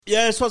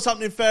Yes, what's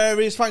happening,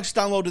 fairies? Thanks for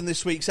downloading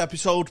this week's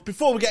episode.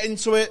 Before we get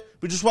into it,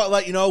 we just want to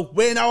let you know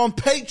we're now on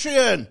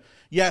Patreon.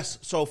 Yes,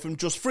 so from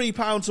just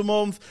 £3 a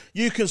month,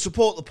 you can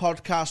support the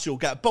podcast. You'll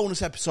get a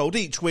bonus episode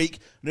each week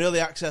and early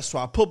access to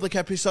our public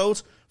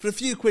episodes. For a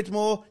few quid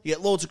more, you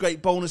get loads of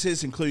great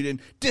bonuses,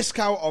 including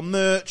discount on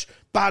merch,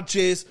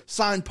 badges,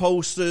 signed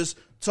posters.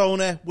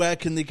 Tony, where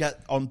can they get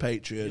on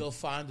Patreon? You'll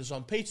find us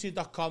on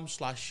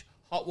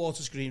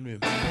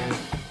patreon.com/hotwatersgreenroom.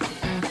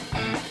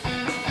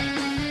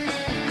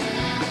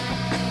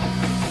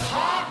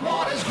 Hot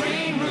Water's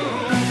Green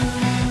Room.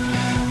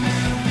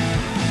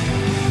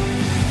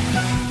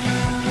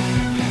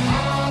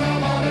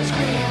 Hot Water's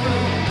Green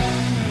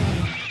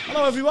Room.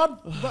 Hello, everyone.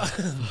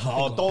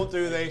 Oh, don't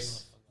do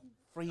this.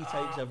 3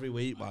 takes every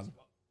week, man.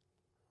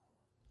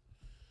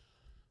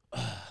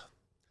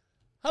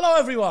 Hello,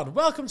 everyone.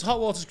 Welcome to Hot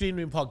Water's Green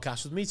Room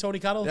podcast with me, Tony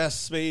Carroll.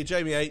 Yes, me,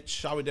 Jamie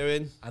H. How we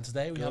doing? And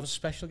today we have a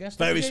special guest.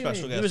 Very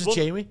special guest. Who is it,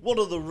 Jamie? One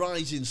of the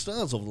rising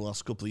stars over the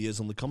last couple of years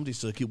on the comedy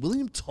circuit,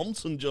 William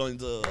Thompson,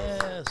 joined us.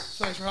 Yes.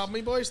 Thanks for having me,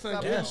 boys.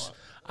 Thank you. Yes.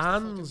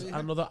 And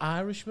another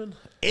Irishman.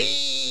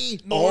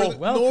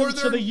 Welcome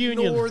to the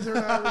Union. Northern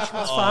Irishman.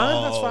 That's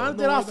fine. That's fine.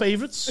 They're our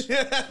favourites.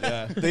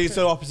 Yeah. These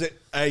are opposite.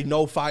 Hey,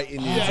 no fighting.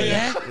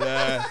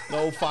 Yeah.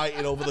 No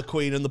fighting over the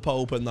Queen and the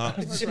Pope and that.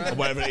 Right.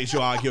 Whatever it is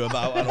you argue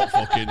about, I don't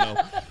fucking know.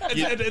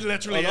 It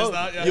literally is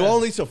that. Yeah, you all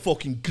need to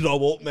fucking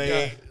grow up,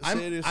 mate.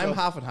 Yeah. I'm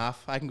half and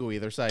half. I can go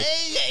either side.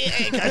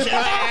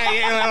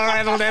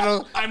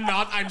 I'm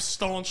not. I'm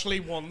staunchly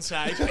one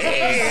side. One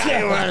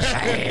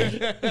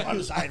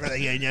side for the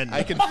Union.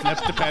 I can flip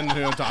depending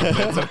who I'm talking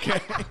to. It's okay.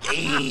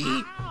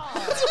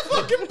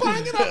 Fucking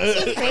banging up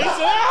his face.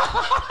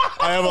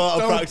 I have a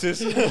lot of practice.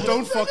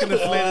 Don't fucking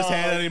deflate his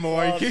head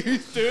anymore. He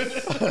keeps doing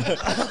it.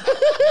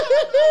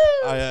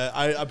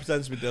 I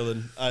pretend to be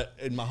Dylan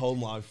in my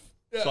home life.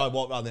 So I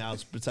walk around the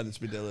house pretending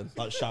to be Dylan,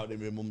 like shouting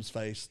in my mum's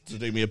face to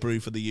do me a brew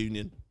for the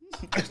Union.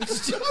 For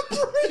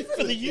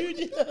the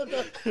Union.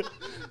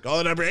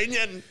 Go to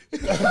Union.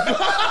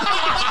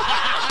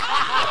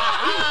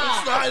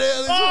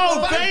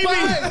 Oh,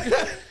 baby.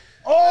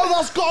 Oh,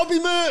 that's got to be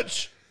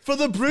merch for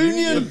the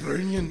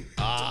Brunion.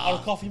 Or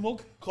a coffee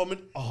mug.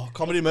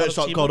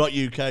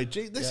 Comedymerch.co.uk.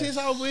 Gee, this is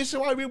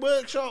why we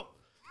workshop.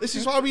 This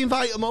is why we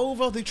invite them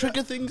over. They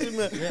trigger things in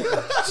there.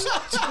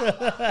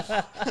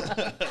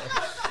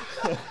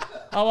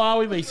 How are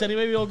we, mate?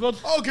 Anyway, we all good?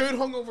 Oh, good.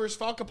 Hungover as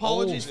fuck.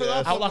 Apologies for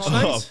that. Out last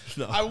night?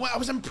 No. I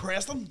was in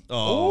Preston.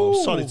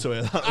 Oh, sorry to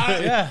hear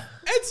that. Yeah.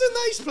 It's a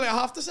nice place. I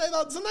have to say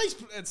that. It's a nice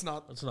place. It's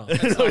not. It's not. I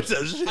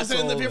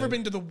said, have you ever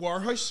been to the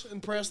Warehouse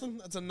in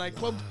Preston? It's a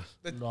nightclub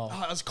that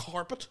has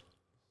carpet.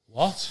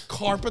 What?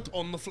 Carpet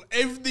on the floor.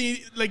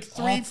 Every, like,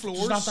 3 floors.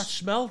 Does it have that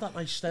smell? That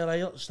nice stale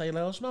ale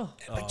smell?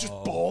 Like, just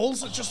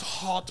balls. It's just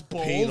hot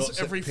balls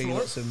every floor.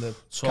 Peanuts in the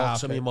Talk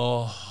to me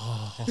more.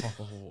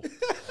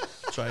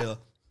 trailer.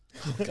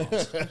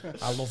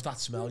 I love that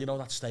smell. You know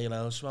that stale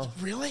ale smell?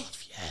 Really?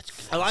 Yeah,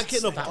 it's I like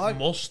it in a that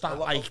must, that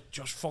like,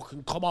 just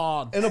fucking come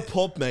on. in a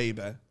pub,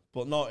 maybe,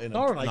 but not in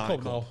a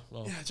nightclub. No.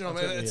 Yeah, do you know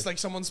what I mean? It's like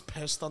someone's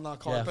pissed on that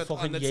carpet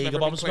fucking and it's Jaeger never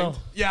bomb been cleaned.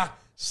 smell. Yeah,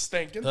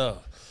 stinking.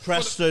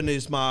 Preston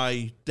is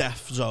my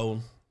death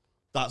zone.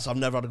 I've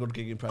never had a good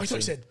gig in I Preston. thought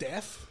you said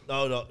deaf.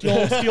 No.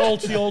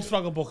 The old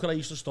frog and bucket I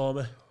used to storm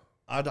it.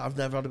 I've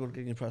never had a good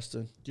gig in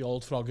Preston. The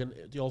old frog and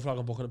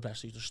bucket in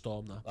Preston used to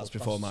storm that. That's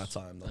before my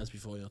time, though. That's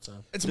before your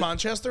time. It's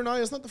Manchester now,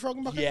 isn't it? The Frog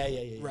and Bucket? Yeah.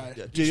 Right.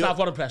 Yeah. Do you have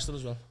one in Preston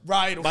as well?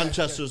 Right. Okay,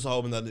 Manchester's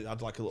home, and then it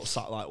had like a little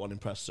satellite one in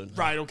Preston.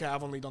 Right. Okay.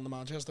 I've only done the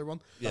Manchester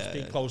one. That's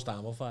been closed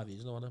down for 5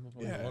 years.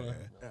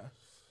 Yeah.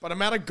 But I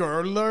met a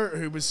girl there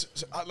who was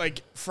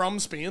like from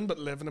Spain but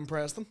living in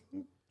Preston.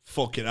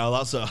 Fucking hell,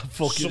 that's a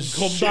fucking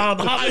come down.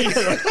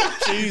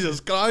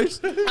 Jesus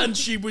Christ. And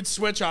she would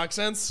switch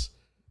accents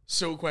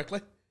so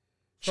quickly.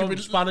 From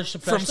Spanish to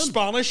Preston? From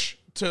Spanish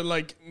to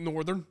like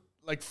Northern,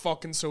 like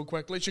fucking so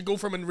quickly. She'd go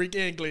from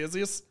Enrique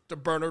Iglesias to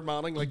Bernard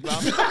Manning like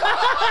that.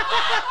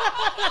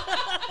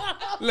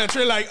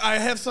 Literally, like, I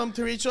have some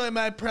chorizo in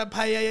my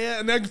paella,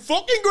 and then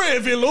fucking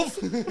gravy, love.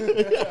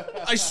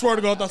 I swear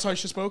to God, that's how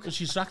she spoke. Was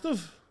she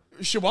attractive?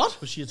 She what?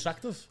 Was she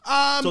attractive?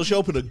 So she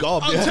opened a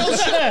gob,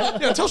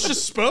 Until she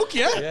spoke,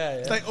 yeah.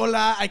 It's like,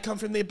 hola, I come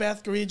from the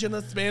Basque region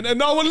of Spain, and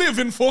now I live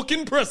in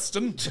fucking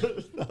Preston.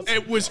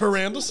 It was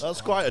horrendous.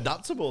 That's quite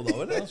adaptable,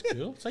 though, isn't it? That's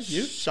cool. Thank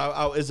you. Shout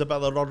out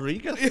Isabella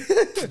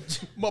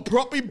Rodriguez. My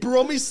proppy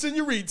brummy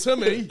senorita,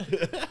 me.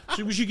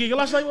 So was you gigging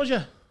last night, was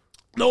you?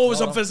 No, I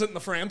was up visiting a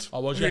friend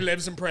was who you?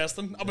 lives in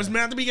Preston. I was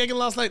meant to be gigging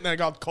last night, and I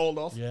got called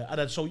off. Yeah, and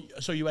then so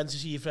you went to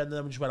see your friend,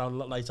 and then just went on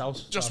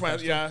Lighthouse. Just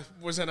went, yeah.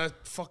 Was in a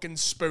fucking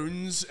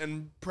Spoons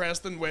in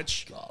Preston,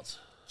 which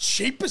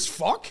cheap as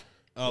fuck.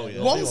 Oh yeah,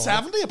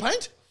 $1.70 a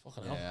pint.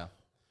 Fucking hell. Yeah.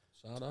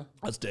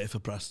 That's day for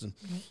Preston.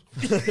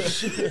 I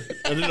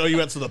didn't know you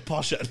went to the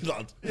posh end,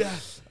 lad. Yeah,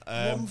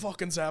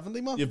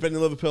 $1.70, man. You've been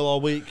in Liverpool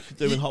all week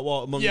doing Hot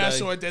Water Monday. Yeah,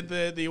 so I did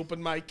the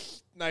open mic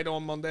night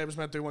on Monday. I was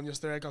meant to do one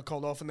yesterday. I got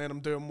called off, and then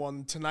I'm doing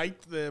one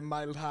tonight, the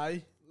Mild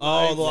High.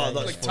 That's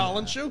like funny.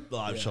 talent show. The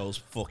live show's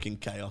fucking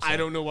chaos. I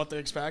don't know what to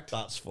expect.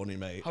 That's funny,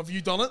 mate. Have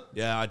you done it?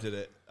 Yeah, I did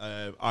it.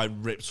 I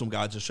ripped some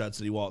guy to shreds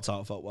and he walked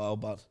out. I felt well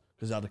bad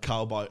because he had a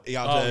cowboy. He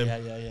had,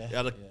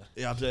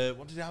 He had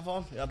what did he have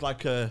on? He had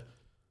like an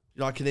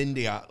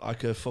indie hat,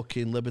 like a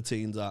fucking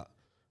Libertines hat,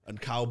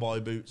 and cowboy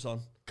boots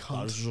on.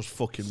 I was just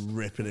fucking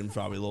ripping him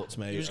for how he looked,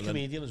 mate. He was a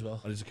comedian as well.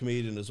 And he's a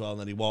comedian as well. And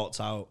then he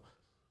walked out.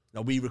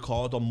 Now we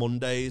record on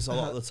Mondays a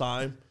lot of the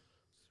time,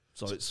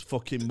 so it's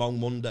fucking Long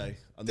Monday.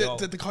 And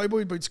did the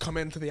cowboy boots come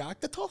into the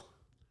act at all?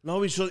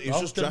 No, he's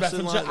just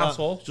dressing like that.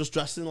 He's just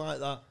dressing like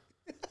that.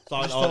 So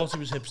I thought he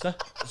was hipster.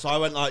 So I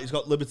went like, he's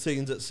got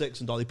Libertines at 6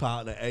 and Dolly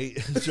Parton at 8.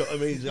 Do you know what I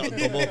mean? He's got a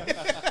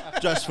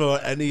double, just for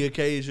any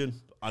occasion.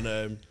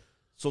 And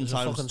sometimes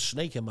there's a fucking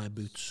snake in my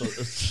boots.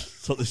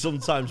 So they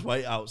sometimes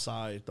wait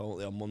outside, don't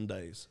they, on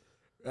Mondays?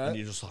 And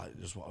you just want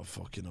to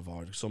fucking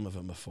avoid. Some of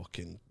them are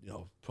fucking,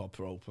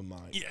 proper open mic.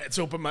 Yeah, it's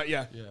open mic.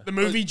 Yeah. The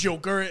movie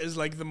Joker is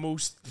like the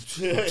most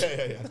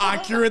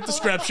accurate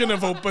description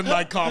of open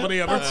mic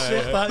comedy ever.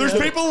 There's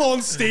people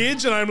on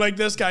stage, and I'm like,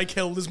 this guy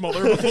killed his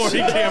mother before he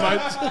came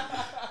out.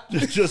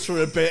 Just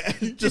for a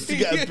bit, just to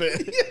get a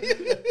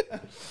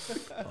bit.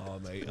 Oh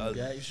mate,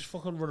 yeah, he's just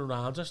fucking running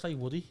around just like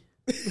Woody.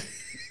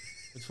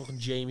 With fucking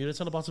Jamie,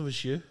 it's on the bottom of his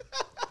shoe.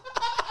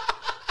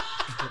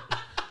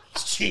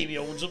 Jamie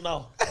owns him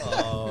now.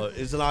 Oh,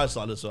 he's a nice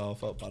lad as well. I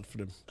felt bad for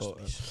him. But,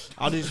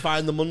 how did you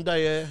find the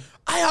Monday?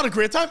 I had a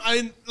great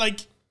time.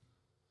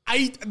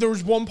 There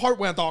was one part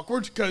went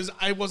awkward because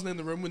I wasn't in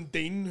the room when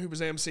Dean, who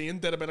was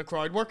MCing, did a bit of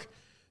crowd work.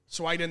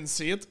 So I didn't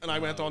see it, and I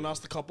went on and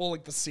asked the couple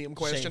the same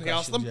question he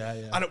asked them,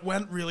 and it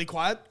went really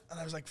quiet. And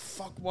I was like,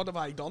 "Fuck, what have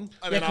I done?"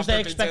 And because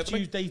they expect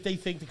you. They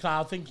think the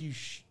crowd think you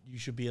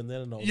should be in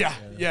there and all.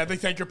 Yeah, they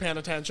think you're paying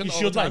attention. You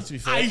should, like, to be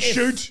fair. I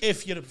should,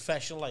 if you're a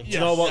professional. Like, do you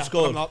know what's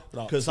good?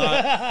 Because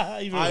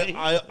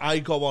I I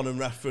go on and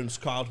reference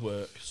crowd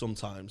work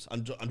sometimes,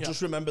 and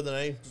just remember the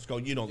name. Just go,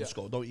 the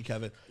score, don't you,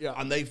 Kevin? Yeah.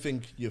 And they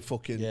think you're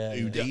fucking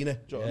Houdini. Do you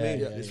know what I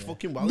mean? It's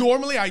fucking wild.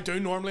 Normally I do.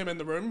 Normally I'm in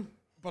the room.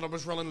 But I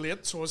was running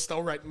late, so I was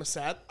still writing my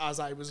set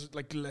as I was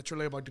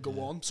literally about to go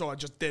on. So I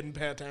just didn't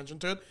pay attention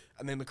to it.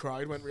 And then the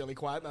crowd went really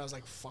quiet, and I was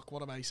like, fuck,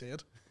 what have I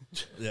said?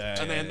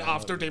 And then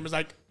after Dean was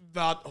like,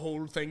 that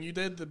whole thing you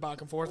did, the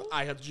back and forth,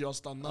 I had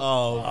just done that.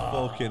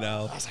 Oh, fucking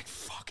hell. I was like,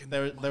 fucking...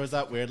 There was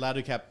that weird lad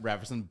who kept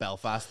referencing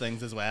Belfast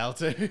things as well,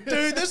 too.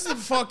 Dude, this is the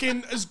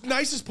fucking... As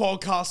nice as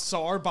podcasts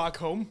are back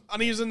home,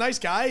 and he's a nice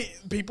guy,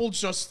 people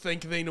just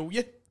think they know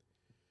you.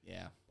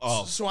 Yeah.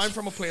 Oh, so I'm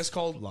from a place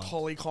called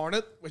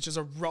Tullycarnet, which is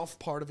a rough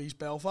part of East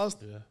Belfast.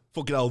 Yeah.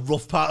 Fucking hell,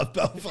 rough part of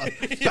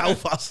Belfast.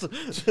 Belfast.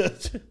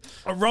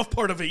 A rough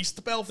part of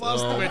East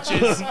Belfast, which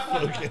is...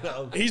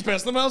 He's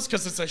pissed themselves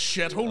because it's a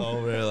shithole.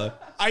 Oh, really?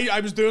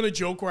 I was doing a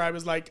joke where I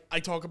was like, I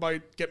talk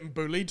about getting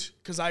bullied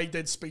because I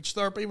did speech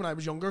therapy when I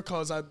was younger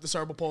because the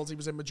cerebral palsy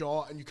was in my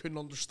jaw and you couldn't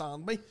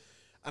understand me.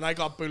 And I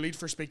got bullied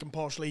for speaking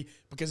poshly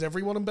because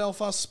everyone in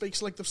Belfast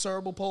speaks like the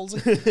cerebral palsy.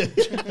 Because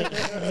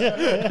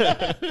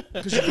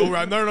you go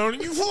around there and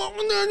you're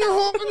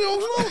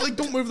like,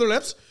 don't move their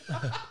lips.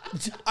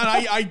 And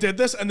I did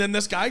this, and then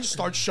this guy just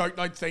starts shouting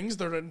out things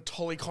that are in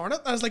Tullycarnet.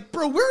 And I was like,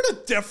 bro, we're in a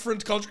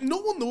different country. No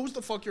one knows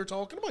the fuck you're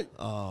talking about.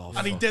 Oh,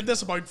 and he did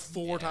this about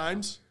 4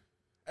 times.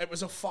 It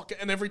was a fucking...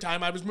 And every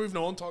time I was moving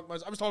on, I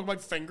was talking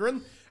about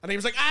fingering, and he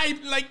was like,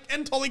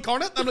 in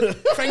Tullycarnet. I'm like,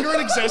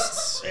 fingering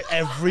exists.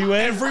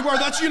 Everywhere.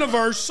 That's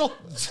universal.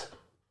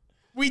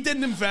 We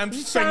didn't invent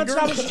fingering.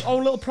 That was his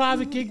own little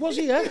private gig, was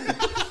he, yeah?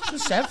 He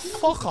said,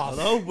 fuck off.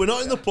 No, we're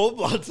not in the pub,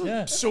 lad.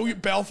 Yeah. So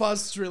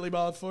Belfast's really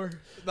bad for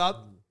that.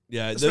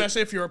 Yeah,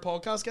 especially if you're a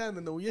podcast guy and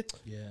they know you.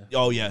 Yeah.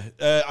 Oh yeah.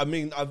 I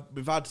mean,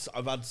 I've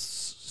had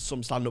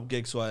some stand-up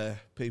gigs where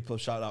people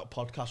have shouted out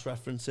podcast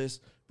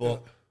references,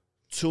 but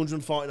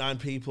 249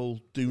 people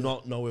do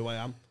not know who I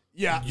am.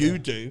 Yeah, you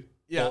do.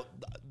 Yeah,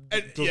 but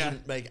it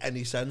doesn't make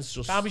any sense.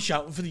 Just can't be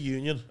shouting for the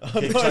union.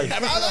 Lad, you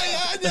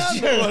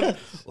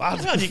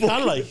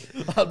can, like.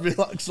 Lad,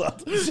 relax,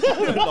 lad.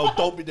 No,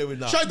 don't be doing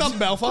that. Shout that in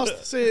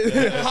Belfast. See,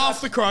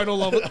 half the crowd will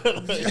love it.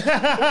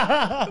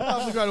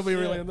 Half the crowd will be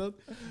really into it.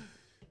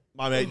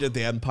 My mate did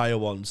the Empire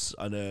once,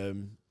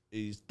 and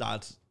his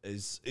dad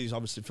he's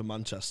obviously from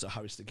Manchester.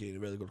 Harry Stickini, a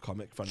really good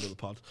comic, friend of the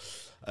pod.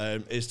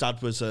 His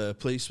dad was a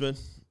policeman,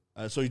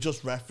 so he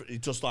just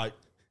like,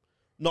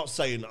 not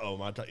saying, oh,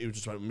 my dad, he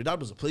just went, my dad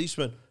was a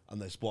policeman,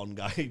 and this one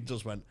guy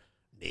just went,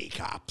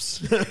 kneecaps.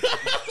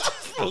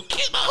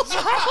 Fucking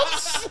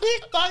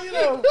sick that, you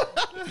know.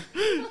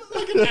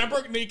 Like an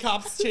Emperor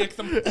kneecaps, take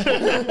them.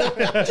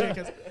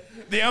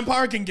 The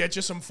Empire can get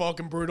you some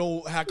fucking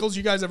brutal heckles.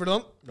 You guys ever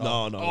done?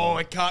 No. Oh,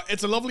 it can't.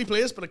 It's a lovely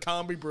place, but it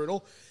can be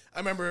brutal. I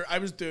remember I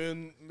was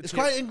doing... It's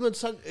quite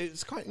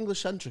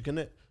English-centric, isn't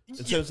it? In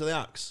terms of the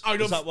acts.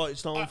 Is that what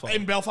it's known for?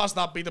 In Belfast,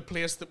 that'd be the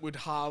place that would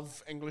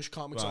have English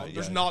comics on.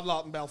 There's not a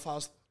lot in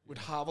Belfast would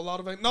have a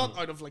lot of it. Not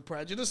out of like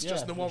prejudice,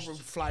 just no one would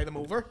fly them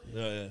over.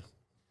 Yeah.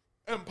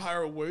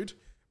 Empire would.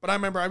 But I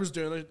remember I was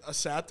doing a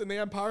set in the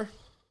Empire.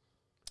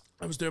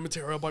 I was doing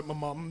material about my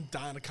mum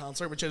dying of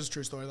cancer, which is a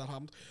true story that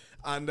happened.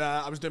 And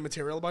I was doing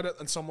material about it,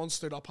 and someone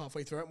stood up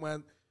halfway through it and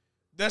went,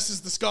 "This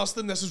is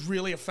disgusting, this is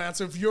really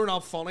offensive, you're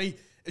not funny.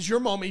 Is your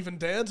mum even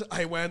dead?"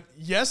 I went,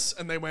 "Yes,"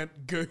 and they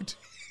went, "Good."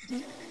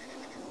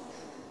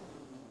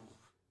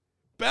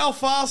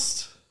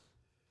 Belfast.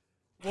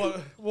 What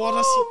a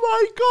Oh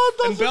my god,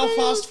 in that's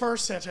Belfast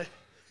First City.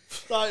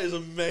 That is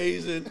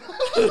amazing.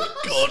 God,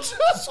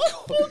 that's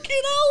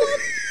fucking hell.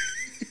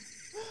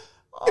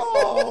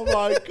 Oh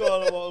my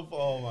god,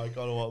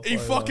 I want to He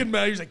fucking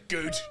made. He's like,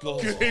 good.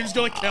 He was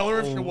gonna kill her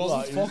if she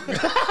wasn't. Fucking.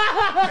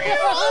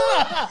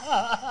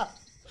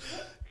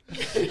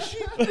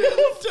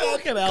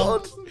 Fucking hell.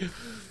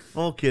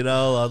 Fucking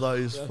hell, I thought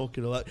he was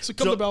fucking hilarious. So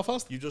come to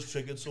Belfast. You just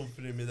triggered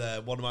something in me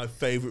there. One of my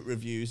favourite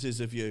reviews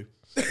is of you.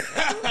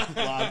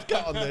 Lad,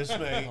 get on this,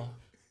 mate.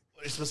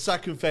 It's my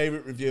second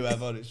favourite review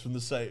ever. And it's from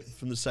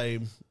the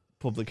same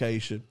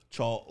publication,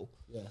 Chortle.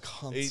 Yeah.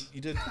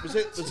 You did. Was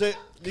it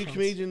New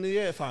Comedian of the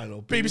Year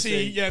final?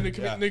 BBC,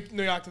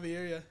 new Act of the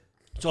Year, yeah.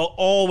 So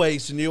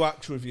always the new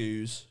act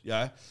reviews,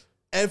 yeah.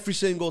 Every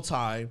single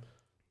time,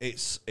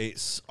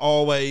 it's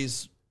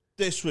always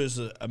this was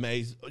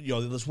amazing. You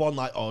know, there's one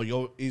like,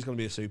 he's gonna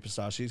be a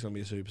superstar, she's gonna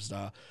be a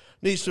superstar.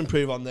 Needs to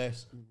improve on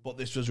this, but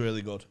this was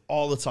really good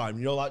all the time.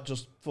 You know, like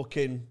just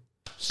fucking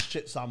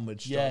shit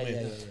sandwich. Yeah. Do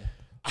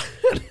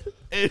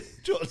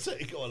you want to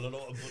take on? I don't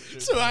want to put you.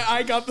 So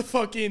I got the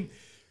fucking.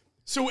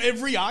 So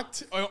every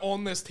act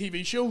on this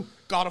TV show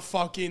got a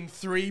fucking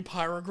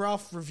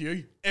 3-paragraph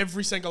review.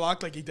 Every single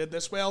act, like he did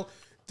this well,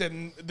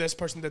 this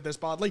person did this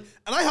badly,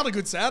 and I had a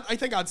good set. I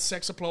think I had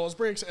 6 applause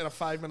breaks in a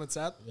 5-minute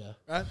set. Yeah.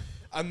 Right?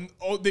 And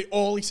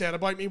all he said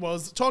about me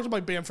was talked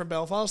about being from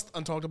Belfast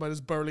and talked about his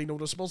barely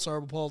noticeable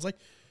cerebral palsy.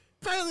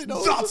 Barely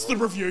noticeable. That's the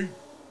review.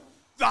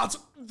 That's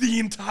the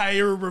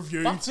entire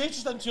review. That's it,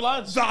 just them 2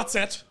 lines. That's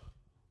it.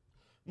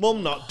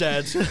 Mum not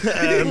dead.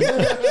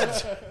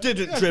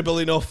 Didn't dribble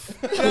enough.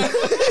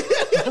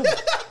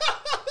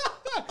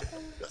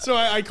 So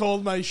I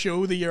called my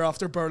show the year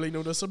after Barely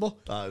Noticeable.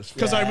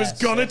 Because I was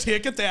going to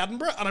take it to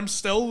Edinburgh, and I'm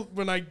still,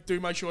 when I do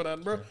my show at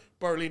Edinburgh,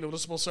 Barely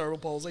Noticeable cerebral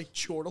palsy,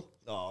 chortle.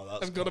 Oh,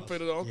 that's I'm going to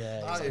put it on.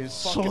 Yeah, that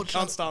is Fucking such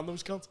can't stand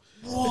those cunts.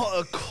 what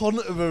a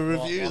cunt of a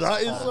review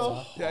that is.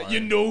 So. Yeah, you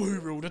know who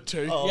wrote it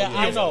too. yeah,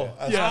 I know.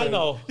 Yeah. I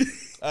know.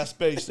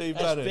 SB, Steve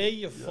Bennett. SB,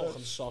 you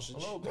fucking sausage.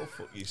 Oh, go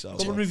fuck yourself.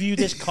 Come and review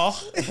this cock.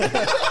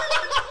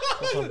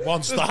 Fucking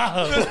 1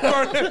 star.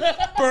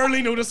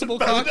 Barely Noticeable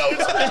cock.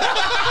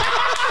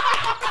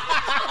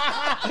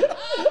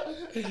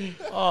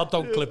 Oh,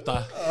 don't clip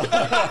that.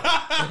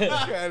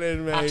 Get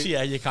in, mate. Actually,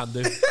 yeah, you can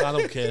do. I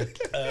don't care.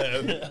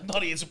 I'm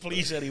not here to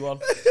please anyone.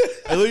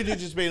 Alluded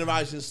just being a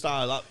rising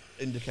star, that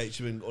indicates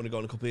you've been only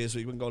going a couple of years, so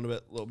you've been going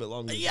a little bit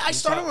longer. Yeah, I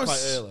started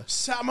quite early.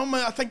 I'm on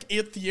my, I think,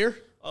 8th year.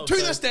 Oh, To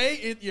okay. this day,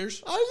 8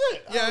 years. Oh, is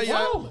it? Yeah, Oh, yeah.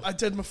 wow. I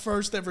did my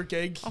first ever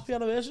gig. Happy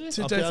anniversary.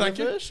 Today, Happy thank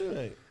you.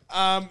 anniversary.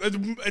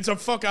 It's a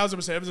fuck, as I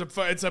was saying,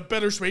 it's a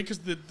bittersweet because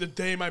the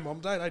day my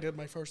mum died, I did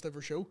my first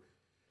ever show.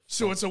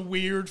 So it's a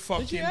weird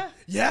fucking...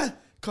 Yeah,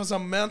 because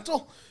I'm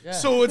mental. Yeah.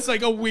 So it's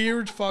like a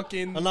weird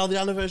fucking... And now the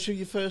anniversary of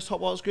your first Hot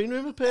Waters Green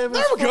Room appearance.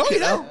 There we go, Fucking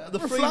yeah. hell. The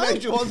We're 3 flying.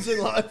 major ones in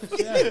life.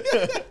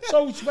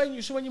 So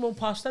when your mum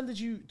passed, then did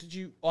you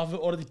have it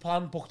already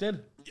planned, booked in?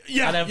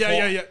 Yeah, And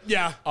then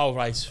yeah. Oh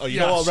right. Oh,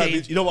 you Yeah, know what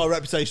change- you know what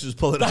reputation is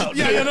pulling out.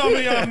 Yeah, you know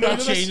me, I'm That doing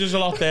this. changes a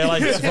lot there.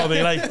 Like it's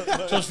funny. Like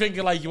just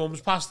thinking like your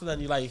mum's passed, and then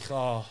you're like,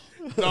 oh,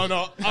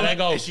 No. and then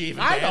go.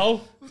 I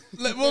know.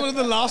 Like, one of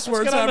the last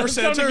words get on I ever the-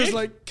 said get to on her the is gig.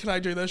 like, can I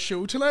do this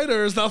show tonight,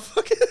 or is that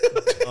fucking...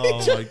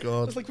 Oh my I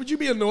god. was like, would you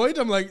be annoyed?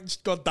 I'm like, she's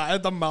got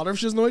diet, doesn't matter if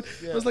she's annoyed.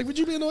 I was like, would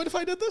you be annoyed if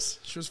I did this?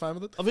 She was fine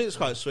with it. I think it's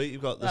quite sweet.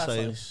 You've got the That's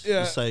same, nice. Yeah.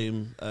 the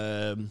same.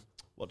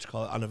 What do you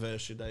call it?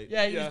 Anniversary date.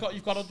 Yeah, Yeah.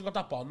 you've got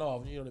that bond, no,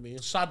 haven't you? You know what I mean?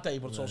 It's a sad day,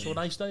 but it's also a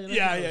nice day. Isn't it?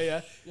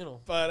 Yeah. You know.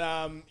 But,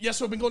 yeah,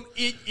 so I've been going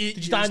 8 years.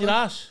 Did you die on your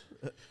now. ass?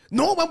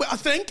 No, I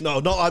think. No,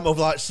 not like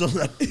Mother Like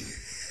Sunday.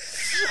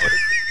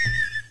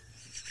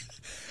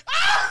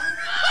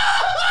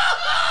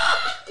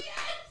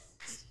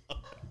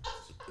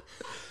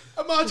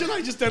 Imagine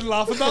I just didn't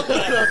laugh at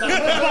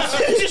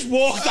that. You just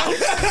walked out.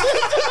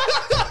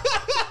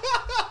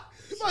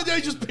 Imagine I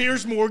just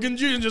Piers Morgan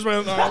you and just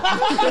went, oh.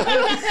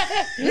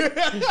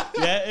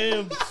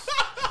 Yeah.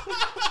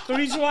 The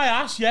reason why I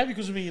asked,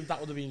 because I mean that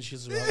would have been shit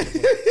as well.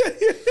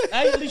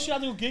 Hey, at least you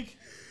had a good gig.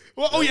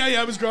 Well, oh,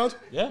 yeah, it was grand.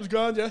 Yeah? It was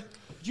grand, yeah.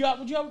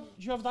 Would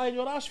you have died in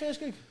your ass first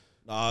gig?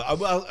 No,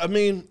 I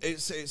mean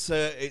it's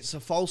a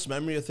false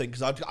memory, I think,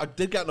 because I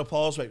did get an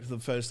applause rate for the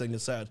first thing I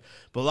said,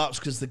 but that's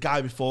because the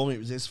guy before me, it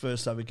was his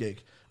first ever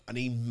gig, and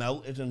he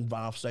melted and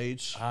ran off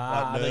stage,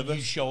 like, and then nervous.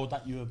 you showed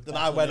that you were. Then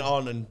I went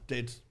on and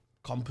did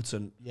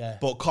Competent. Yeah.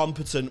 But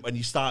Competent, when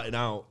you're starting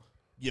out,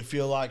 you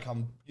feel like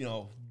I'm,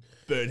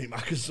 Bernie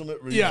Mac or something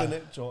rude Yeah. in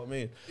it. Do you know what I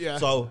mean? Yeah.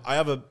 So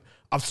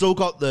I've still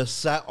got the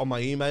set on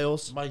my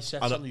emails. My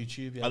set's And on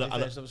YouTube, yeah. and My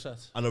first ever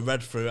set. And I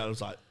read through it and I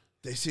was like,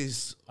 this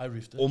is I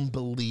roofed it.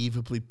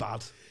 unbelievably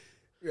bad.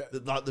 Yeah.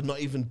 Like, they're not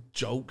even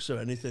jokes or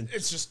anything.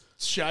 It's just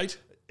shite.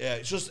 Yeah,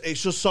 it's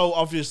just so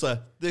obviously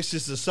this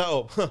is the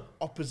setup.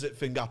 Opposite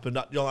thing happened.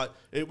 You're like,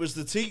 it was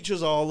the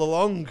teachers all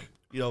along.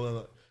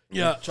 Like,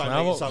 Yeah. trying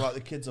to make it sound like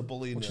the kids are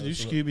bullying What you. you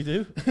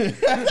do, or something. Scooby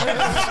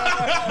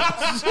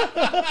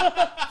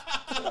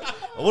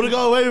Doo? I want to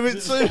go away with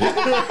it soon.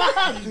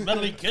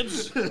 Mentally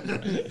kids.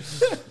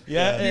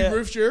 You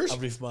roofed yours?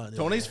 I've roofed mine.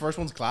 Tony's first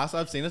one's class.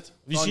 I've seen it. Have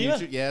you on seen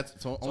YouTube. it? Yeah,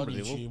 it's On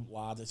unbelievable. YouTube,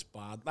 lad, it's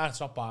bad. Nah, it's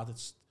not bad.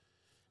 It's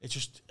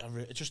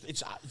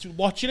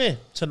watching it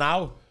to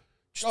now.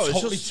 Just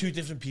totally two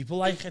different people.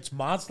 Like, it's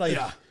mad. Like,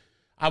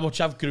 how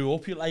much I've grew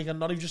up. Like, and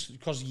not even just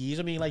because of years.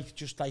 I mean, like,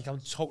 just like I'm a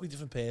totally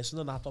different person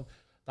than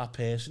that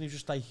person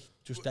who's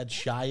just dead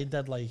shy and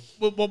dead like.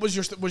 What was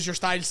your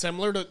style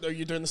similar? Are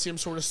you doing the same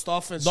sort of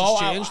stuff? And it's No,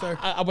 just changed there.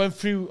 I went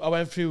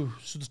through.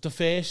 So the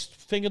first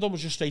thing I done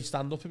was just straight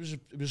stand up. It was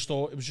a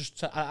story. It was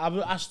just I'm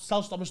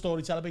a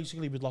storyteller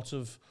basically with lots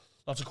of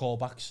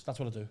callbacks. That's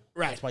what I do.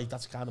 Right.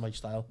 That's kind of my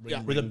style.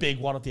 Yeah. With a big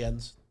one at the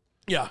end.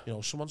 Yeah. You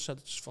know, someone said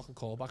it's fucking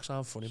callbacks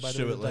aren't funny. By the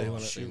Stuart way, Lee,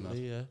 Stuart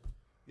Lee, yeah.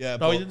 Yeah,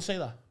 No, he didn't say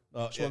that.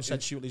 Someone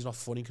Said Stuart Lee's not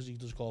funny because he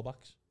does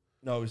callbacks.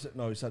 No, he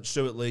said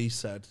Stuart Lee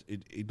said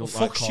he don't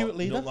Well, like fuck Stuart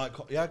Lee then.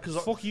 because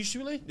Fuck you,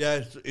 Stuart Lee.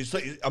 yeah,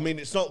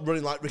 it's not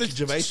running like Ricky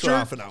Gervais for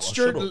half an hour.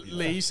 Stuart Shut up,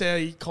 Lee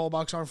say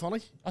callbacks aren't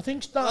funny. I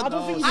think I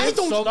don't think he I did.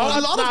 don't. No,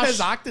 A lot nah, of his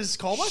act is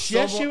callbacks.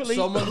 Yeah, Stuart Lee.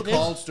 Someone did.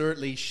 called Stuart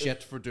Lee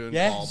shit for doing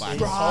Yeah. callbacks.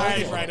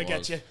 Right. I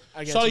get you.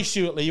 Sorry,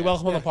 Stuart Lee. You're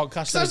welcome on the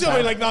podcast. That's the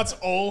way. Like that's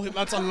all.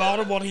 That's a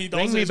lot of what he does.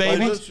 Ring me, is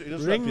baby. He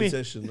does Ring me.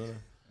 reputation, doesn't he?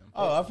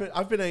 Oh,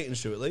 I've been hating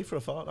Stuart Lee for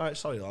a fortnight.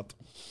 Sorry, lad.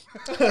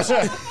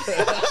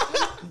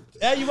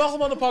 Yeah, you're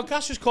welcome on the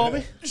podcast. Just call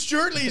me.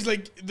 Stuart Lee's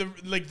like the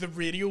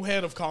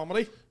Radiohead of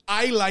comedy.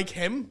 I like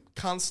him.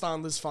 Can't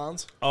stand his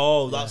fans.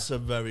 Oh, that's a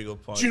very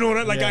good point. Do you know what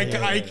I like?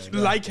 Yeah, I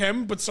like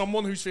him, but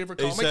someone whose favorite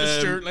comic is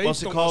Stuart Lee.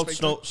 What's it don't called? wanna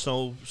speak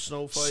to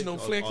Snowflake.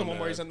 Snowflake, the one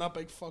where he's in that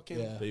big fucking.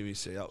 Yeah.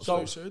 BBC. That was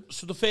So, so,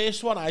 so the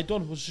first one I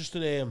done was just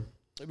it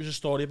was a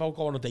story about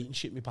going on a date and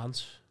shitting my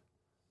pants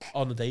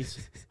on the date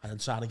and then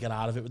trying to get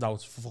out of it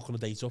without fucking a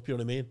date up. You know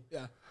what I mean?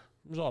 Yeah.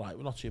 It was all right.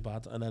 We're not too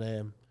bad. And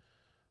then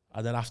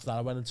after that,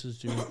 I went into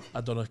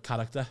I'd done a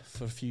character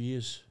for a few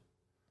years.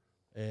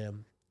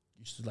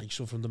 Used to like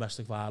suffer from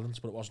domestic violence,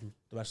 but it wasn't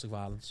domestic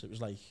violence. It was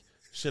like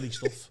silly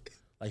stuff,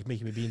 like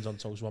making me beans on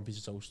toast, one piece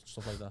of toast,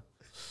 stuff like that.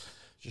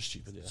 Just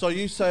stupid. Yeah. So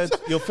you said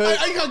your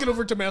first. I can't get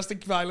over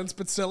domestic violence,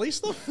 but silly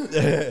stuff.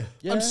 Yeah.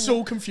 I'm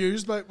so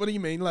confused. But what do you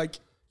mean? Like,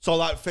 So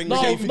like things.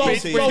 No, you no,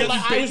 think you no, see-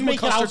 like, I was beaten with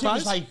making out. It custard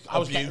was pies? like I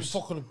was getting Abuse.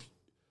 fucking,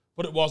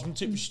 but it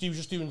wasn't. It was, he was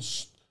just doing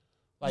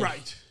like,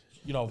 right?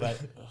 you know, very,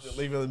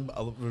 Leave it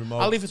remote.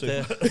 I'll leave it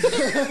there.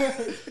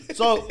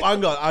 So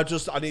hang on,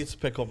 I need to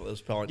pick up at this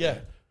point. Yeah.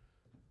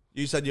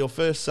 You said your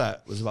first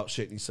set was about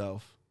shitting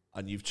yourself,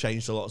 and you've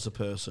changed a lot as a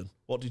person.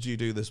 What did you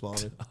do this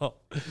morning?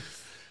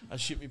 I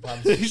shit my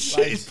pants. He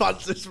shit his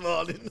pants this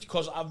morning.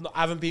 Because I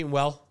haven't been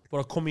well, but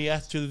I come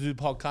here to do the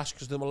podcast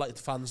because they were letting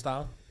the fans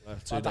down. 2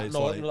 Like that, days you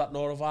late. know, that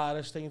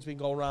norovirus thing that's been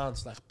going around.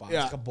 It's like bad.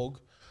 Yeah. It's like a bug.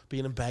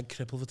 Being in bed,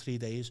 crippled for 3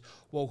 days.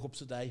 Woke up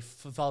today,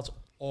 felt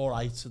all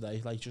right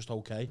today, like just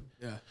okay.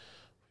 Yeah.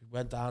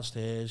 Went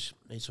downstairs,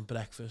 made some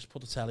breakfast,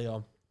 put the telly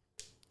on,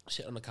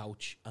 sit on the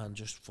couch, and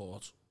just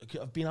thought,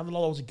 I've been having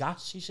loads of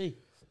gas, you see.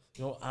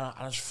 You know, and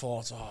I just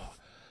thought, so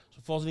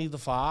I thought I needed the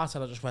fart,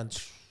 and I just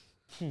went,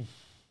 And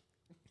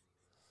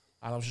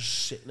I was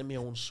just sitting in my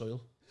own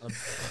soil. And I'm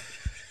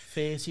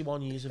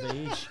 31 years of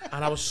age.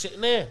 And I was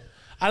sitting there,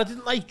 and I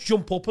didn't like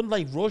jump up and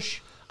like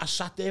rush. I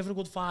sat there for a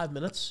good 5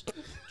 minutes,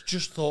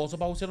 just thought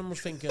about it, and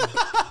was thinking,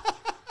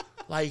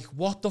 like,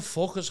 what the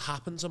fuck has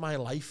happened to my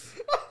life?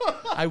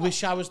 I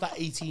wish I was that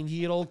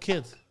 18-year-old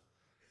kid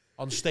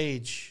on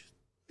stage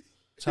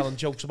telling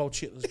jokes about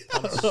shit. In his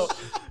pants.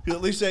 You're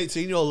at least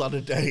 18-year-old on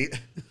a date.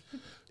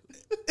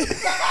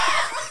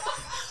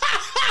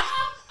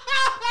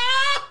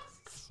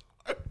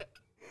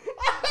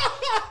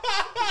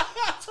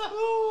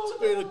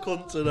 Being a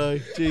cunt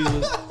today,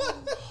 Jesus.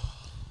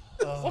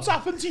 What's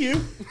happened to you?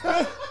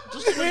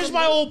 Where's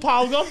my old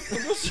pal gone?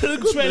 In a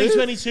good mood.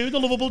 2022, the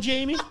lovable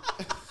Jamie.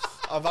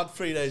 I've had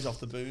 3 days off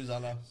the booze,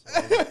 Anna.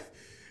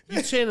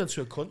 You turn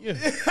into a cunt, you.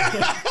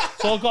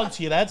 It's all gone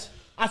to your head.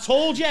 I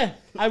told you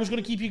I was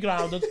going to keep you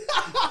grounded.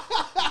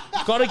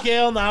 Got a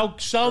girl now,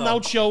 selling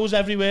out shows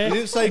everywhere. You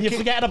didn't say and you're keep-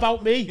 forgetting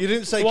about me. You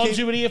didn't say the ones keep-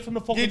 who were here from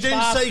the fucking You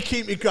didn't start. say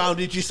keep me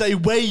grounded, you say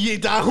weigh you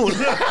down. You're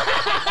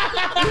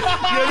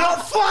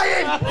not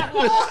flying!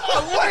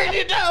 I'm weighing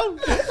you down!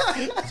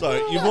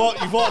 Sorry, you've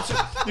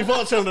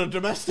walked on a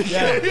domestic.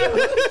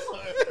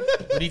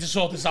 We need to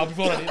sort this out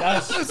before anything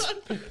else.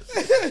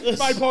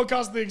 My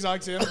podcast is the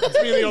exact same.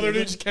 It's me and the other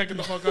dude just kicking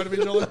the fuck out of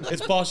each other.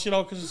 It's boss, you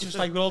know, because it's just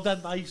like we're all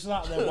dead nice and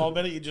that, and then 1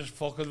 minute you just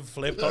fucking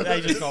flip. Don't you?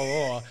 You just go,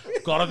 oh,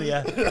 got him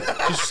here.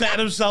 Just setting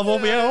himself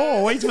up here.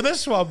 Oh, wait for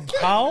this one,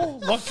 pal.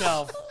 Look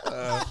out.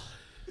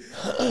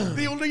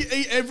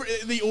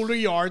 The older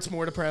you are, it's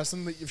more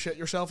depressing that you've shit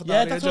yourself at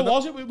Yeah, that that's age.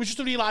 what it was. It was just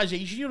a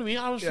realisation, you know what I mean?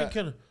 I was Yeah.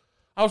 thinking,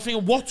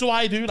 what do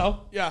I do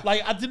now? Yeah.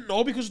 Like, I didn't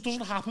know because it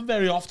doesn't happen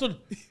very often.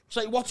 It's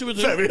like, what do we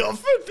do? Very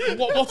often.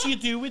 What do you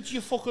do with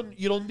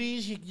your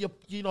undies,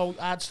 you know,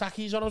 hard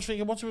stackies on? I was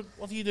thinking, what do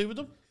you do with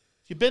them? Do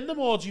you bin them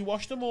or do you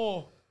wash them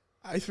or?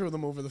 I throw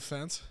them over the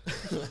fence.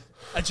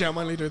 I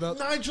genuinely do that.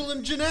 Nigel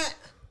and Jeanette.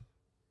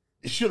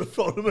 You should have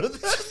thrown them at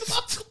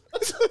the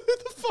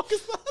the fuck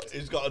is that?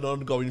 He's got an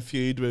ongoing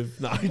feud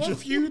with Nigel. What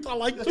feud? I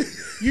like them.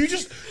 You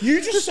just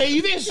say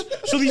this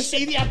so they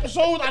see the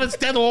episode and it's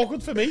dead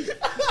awkward for me.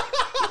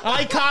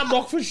 I can't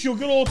knock for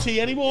sugar or tea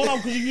anymore now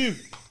because of you.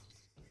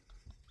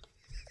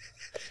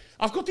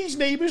 I've got these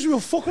neighbours who are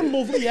fucking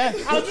lovely, yeah.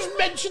 And I just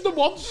mentioned them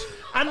once.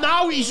 And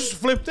now he's just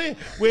flipped it.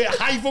 Where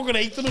I fucking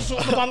hate them or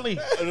something, apparently.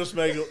 I'm just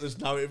making up this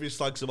narrative. He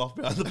slags him off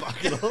behind the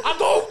back. You know? I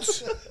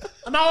don't!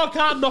 And now I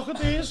can't knock at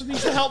theirs. And he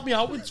used to help me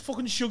out with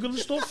fucking sugar and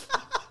stuff.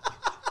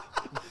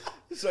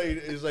 He's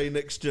saying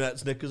Nick's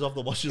Jeanette's knickers off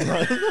the washing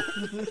line.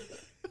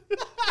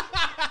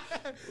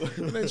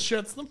 And then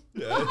shits them.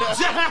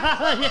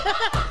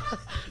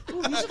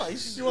 Ooh, these are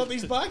nice. You want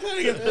these back?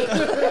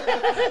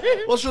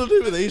 What should I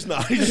do with these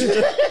knives?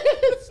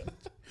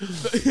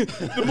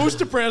 The most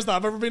depressed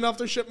I've ever been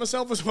after shit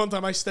myself was one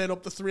time I stayed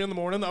up to 3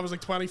 a.m. I was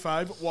like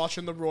 25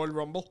 watching the Royal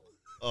Rumble.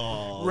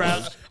 Oh,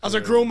 as a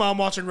grown man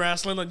watching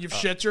wrestling and you've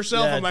shit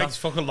yourself, Yeah, I'm like, that's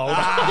fucking low.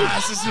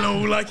 this is low.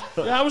 Like,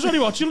 Yeah, I was only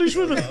watching Loose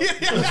Women.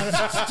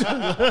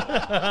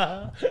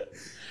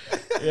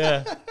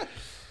 Yeah.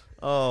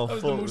 oh, that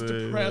was the most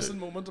depressing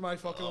moment of my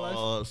fucking life.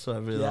 Oh, that's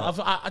heavy. Yeah,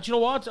 that. do you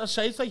know what? I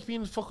say it's like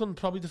being fucking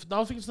probably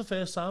now I think it's the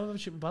first time I've ever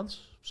shit my pants.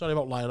 Sorry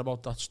about lying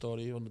about that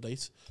story on the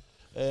date.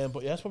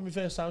 But yeah, it's probably my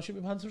first time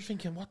shit my pants. I was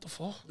thinking, what the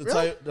fuck?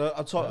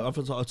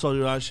 I told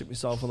you I shit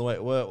myself on the way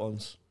to work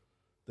once.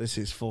 This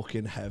is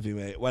fucking heavy,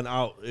 mate. Went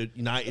out.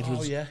 United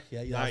was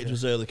United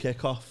was early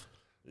kickoff.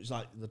 It was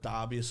like the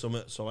derby or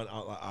something. So I went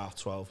out like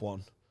 12:30,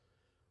 1.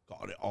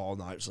 Got on it all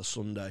night. It was a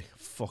Sunday.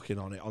 Fucking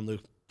on it on the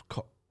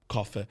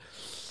coffee.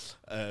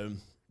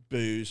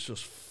 Booze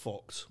just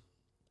fucked.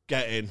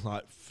 Get in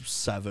like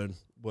 7.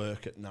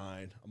 Work at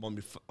 9. I'm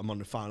on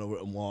the final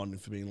written warning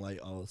for being late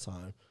all the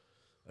time.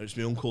 And it's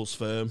my uncle's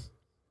firm.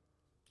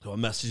 So I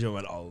messaged him and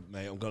went, oh,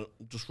 mate, I'm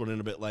just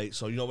running a bit late.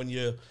 So, you know, when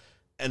you're...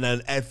 And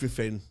then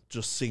everything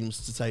just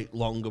seems to take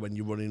longer when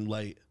you're running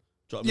late.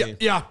 Do you know what I mean?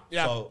 Yeah.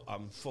 So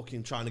I'm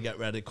fucking trying to get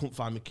ready. Couldn't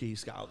find my keys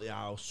to get out of the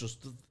house.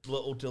 Just the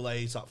little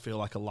delays that feel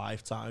like a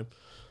lifetime.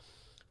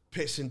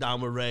 Pissing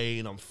down with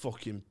rain. I'm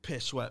fucking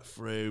piss wet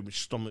through. My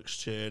stomach's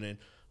churning.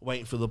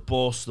 Waiting for the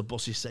bus. The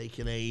bus is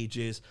taking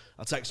ages.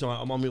 I text him, like,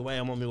 I'm on my way.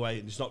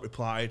 And he's not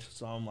replied.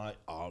 So I'm like,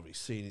 oh, he's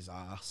seen his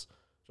ass.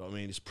 Do you know what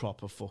I mean? He's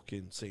proper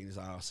fucking seen his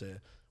ass here.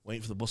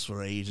 Waiting for the bus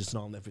for ages,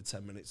 not on every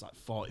 10 minutes, like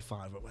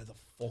 45. Where the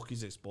fuck is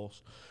this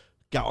bus?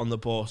 Get on the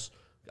bus.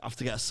 I have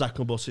to get a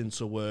second bus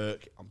into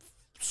work. I'm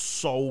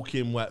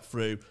soaking wet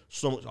through.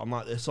 I'm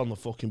like this on the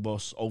fucking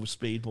bus, over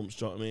speed bumps,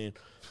 do you know what I mean?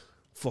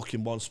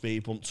 Fucking 1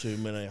 speed bump, 2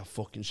 minutes, I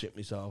fucking shit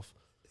myself.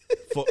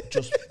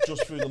 just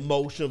through the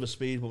motion of a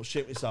speed bump,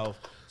 shit myself.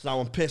 So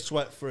now I'm pissed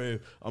wet through.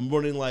 I'm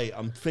running late.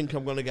 I'm thinking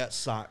I'm going to get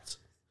sacked.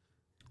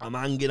 I'm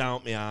hanging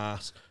out my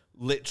ass.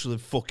 Literally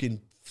fucking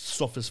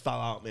stuff has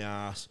fell out my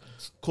ass,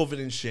 covered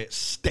in shit,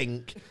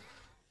 stink.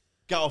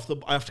 I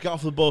have to get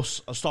off the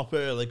bus. I stop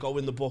early, go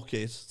in the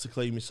bucket to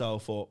clean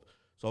myself up.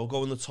 So I'll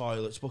go in the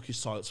toilets,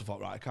 Bucky's toilets. I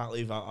thought, right, I can't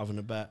leave out having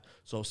a bet.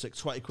 So I'll stick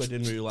 20 quid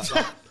in roulette.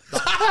 Sorry,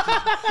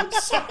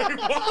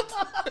 what?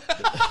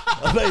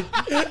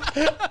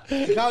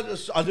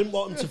 I didn't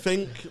want him to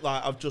think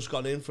like I've just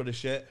gone in for the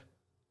shit.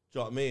 Do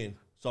you know what I mean?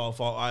 So I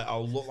thought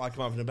I'll look like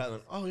I'm having a bet. And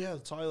then, oh yeah, the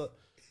toilet.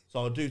 So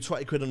I'll do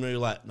 20 quid on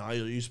roulette. Now, I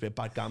used to be a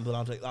bad gambler.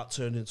 I'd take that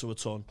turned into a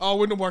ton. Oh, I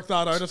wouldn't have worked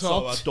that out at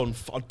all. So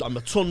I'm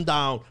a ton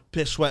down,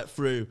 piss wet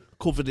through,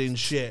 covered in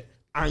shit,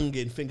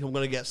 hanging, think I'm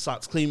going to get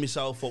sacked, clean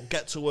myself up,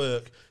 get to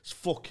work. It's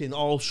fucking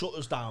all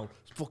shutters down.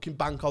 It's fucking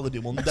bank holiday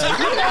Monday.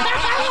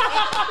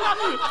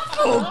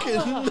 Fucking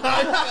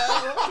nightmare.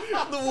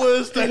 The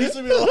worst days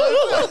of your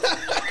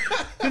life.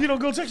 Did you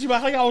not go text you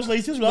back like hours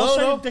later as well?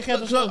 No.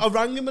 Dickhead or something? I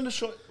rang him in the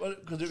shut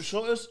because it was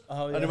shutters.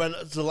 Oh, yeah. And he went,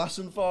 it's a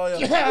lesson for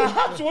you.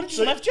 Yeah, so what, just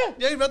left you?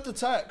 Yeah, he read the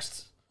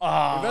text.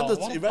 Oh,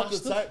 He read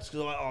the text because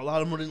I'm like, oh,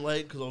 lad, I'm running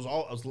late because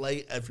I was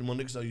late every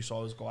Monday because I used to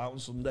always go out on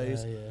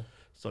Sundays. Yeah.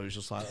 So he was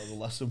just like, there's a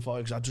lesson for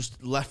you because I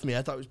just left my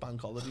head out. It was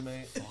bank holiday,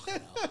 mate.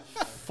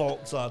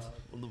 Fuck, sad.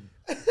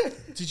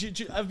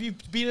 Have you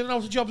been in and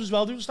out of jobs as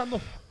well doing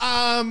stand-up?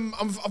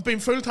 I've been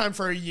full-time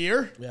for a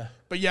year. Yeah.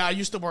 But yeah, I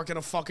used to work in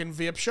a fucking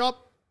vape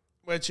shop,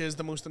 which is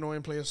the most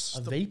annoying place.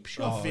 A vape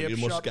shop? You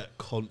must get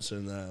cunts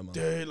in there, man.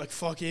 Dude, like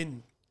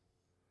fucking...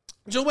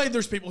 Do you know why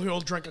there's people who will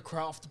drink a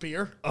craft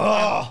beer?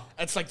 Oh!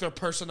 It's like their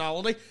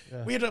personality.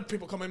 Yeah. We had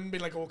people come in and be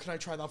like, oh, can I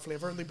try that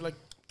flavour? And they'd be like,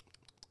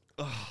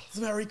 it's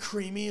very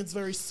creamy, it's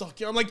very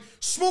sucky. I'm like,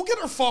 smoke it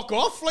or fuck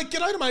off. Like,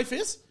 get out of my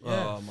face.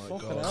 Yeah. Oh, my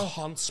God.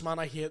 Cunts, man,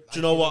 I hate... Do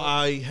you know what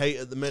I hate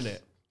at the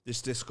minute?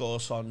 This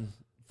discourse on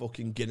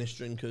fucking Guinness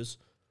drinkers.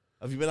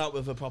 Have you been out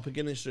with a proper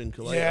Guinness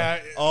drinker lately? Yeah.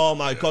 Oh,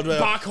 my God.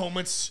 Back home,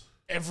 it's...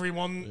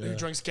 Everyone who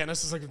drinks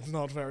Guinness is like, it's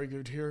not very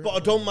good here. But I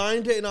don't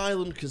mind it in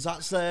Ireland because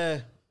that's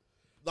their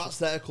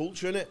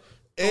culture, innit?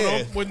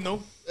 No, wouldn't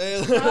know.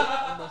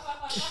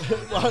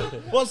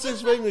 What's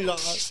this thing? You're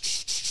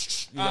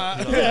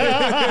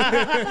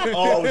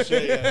oh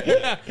shit!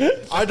 Yeah.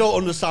 I don't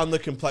understand the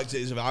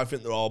complexities of it. I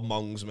think they're all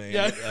mongs, mate.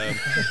 Yeah.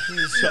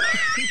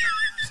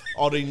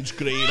 Orange,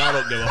 green. I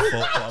don't give a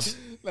fuck, man.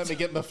 Let me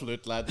get my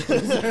flute, lad.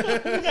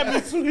 Get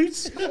me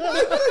flutes.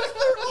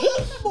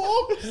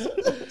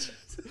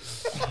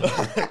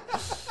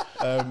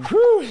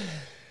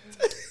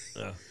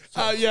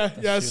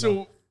 Yeah.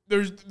 So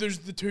there's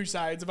the two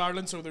sides of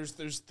Ireland. So there's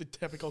the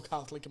typical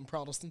Catholic and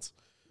Protestants.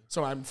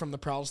 So I'm from the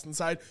Protestant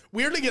side.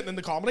 Weirdly, getting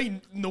into comedy,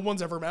 no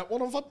one's ever met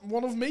one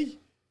of me.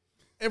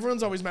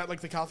 Everyone's always met like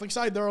the Catholic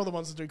side. They're all the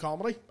ones that do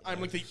comedy.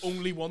 I'm like the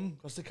only one.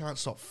 Because they can't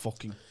stop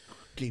fucking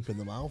keeping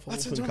them out.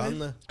 That's Open, it, can don't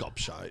they?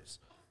 Gobshites.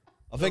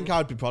 I think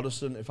I'd be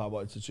Protestant if I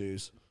wanted to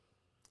choose.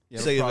 Yeah,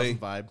 CV.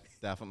 Protestant vibe,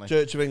 definitely.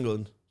 Church of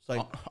England. It's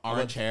like,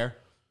 Orange hair.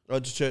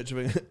 Just Church of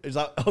England. Is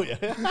that? Oh yeah.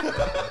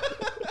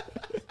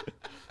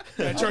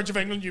 Church of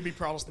England, you be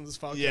Protestant as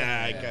fuck.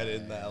 Yeah, get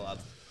in there, lad.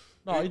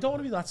 No, you don't want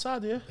to be that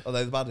side, do you? Are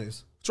they the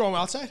baddies? What's wrong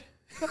outside?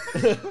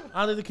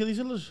 Are they the kiddie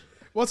fiddlers?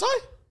 What's that?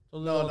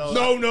 No.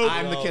 No.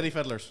 I'm the kitty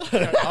fiddlers. You're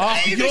the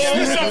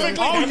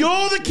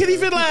kiddie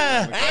fiddler.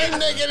 I'm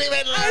the kitty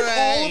fiddler.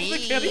 All of the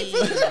kitty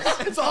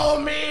fiddlers. It's all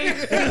me.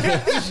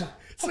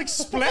 It's like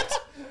Split.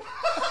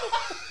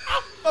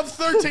 I have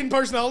 13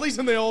 personalities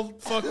and they all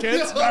fuck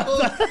kids.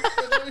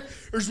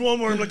 There's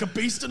one where I'm like a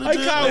beast in a I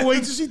dude. can't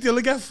wait to see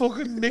Dylan get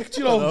fucking nicked,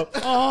 you know.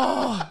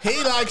 Oh.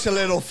 He likes a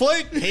little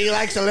flute. He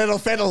likes a little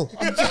fiddle.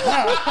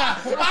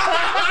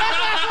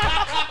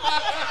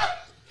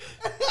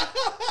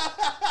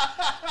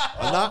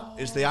 And that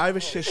is the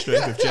Irish history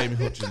of Jamie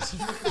Hutchins.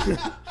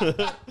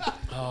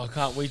 Oh, I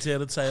can't wait to hear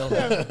the tale.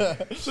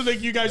 So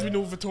like you guys would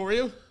know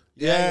Vittorio?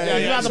 Yeah,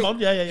 you had so him on.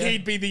 Yeah.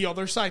 He'd be the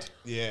other side.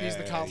 Yeah, He's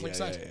the Catholic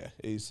side. Yeah.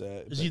 He's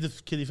Is he the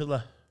kiddie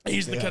fiddler?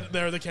 He's the kid,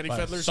 they're the kitty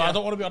fiddlers. So I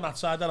don't want to be on that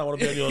side then, I want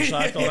to be on your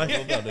side, don't I?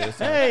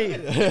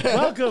 Hey,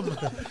 welcome.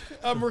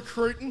 I'm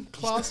recruiting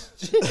class.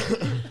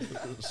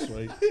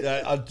 sweet.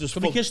 Yeah, I just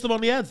Can we kiss them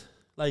on the head?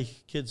 Like,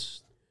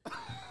 kids. You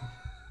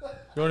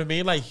know what I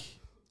mean? Like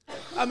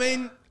I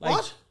mean,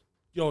 what?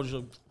 You know,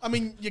 just, I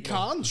mean, you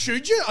can.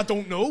 Should you? I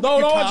don't know. no,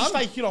 you I can. just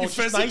like, you know, you it's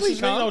just nice, physically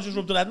isn't it? You can. know, just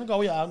rub the head and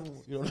go, yeah,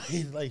 you know what I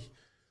mean? Like,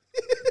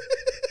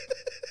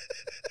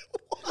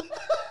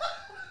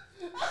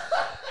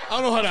 I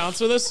don't know how to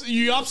answer this.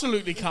 You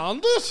absolutely can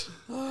do it.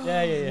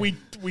 yeah.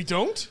 We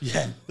don't.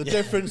 Yeah. The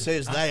difference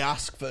is they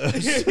ask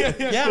first.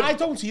 Yeah, I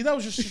don't either. I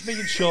was just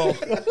making sure,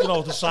 you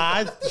know, the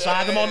side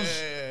them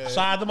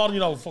on, you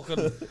know,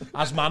 fucking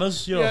as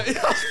manners, you know. Yeah,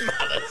 as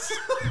manners.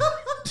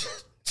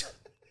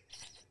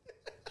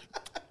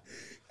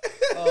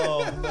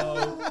 Oh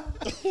no.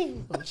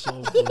 That's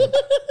so funny.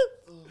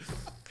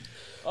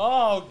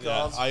 Oh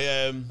god.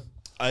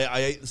 I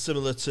ate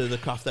similar to the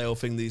craft ale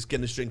thing. These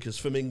Guinness drinkers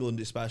from England,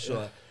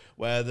 especially,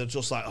 where they're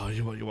just like, oh,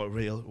 you want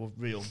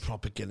real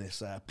proper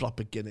Guinness,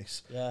 proper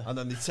Guinness. Yeah. And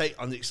then they take,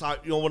 and it's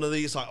like, you know, one of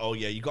these like, oh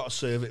yeah, you got to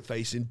serve it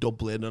facing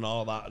Dublin and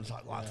all that. And it's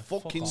like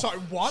fucking. Sorry,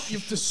 what? You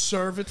have to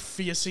serve it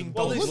facing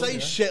Well, Dublin? they say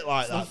shit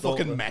like that.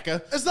 Fucking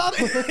Mecca. Is that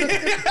it?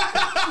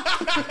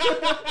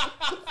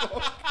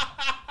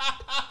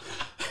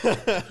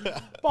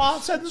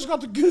 Bartender's got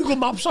the Google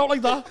Maps out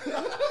like that.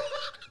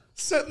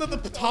 Sitting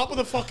at the top of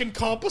the fucking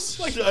compass?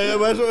 Like,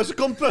 Where's the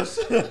compass?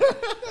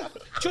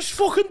 Just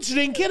fucking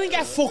drink it and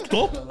get fucked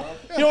up.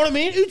 You know what I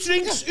mean? Who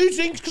drinks?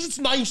 Because it's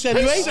nice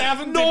anyway.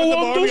 7 No in the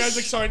one morning, I was does.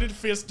 excited to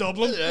face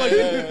Dublin. Like,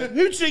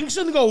 Who drinks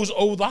and goes,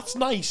 oh, that's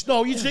nice?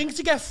 No, you drink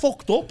to get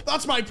fucked up.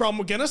 that's my problem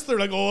with Guinness. They're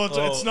like,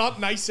 it's not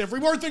nice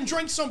everywhere. Then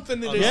drink something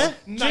that is Yeah.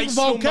 nice Drink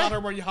no vodka. matter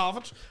where you have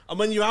it. And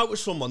when you're out with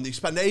someone, they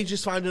spend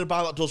ages finding a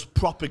bar that does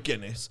proper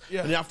Guinness.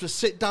 Yeah. And you have to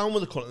sit down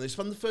with a cunt and they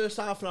spend the first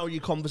half an hour of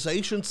your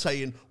conversation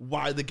saying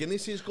why the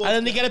Guinness is good. And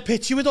then they get a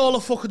picture with all the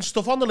fucking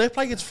stuff on the lip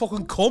like it's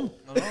fucking cum.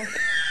 Do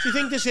you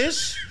think this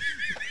is?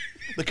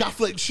 The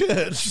Catholic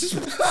Church.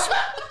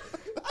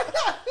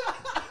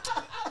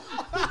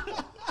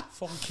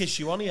 Fucking kiss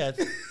you on the head.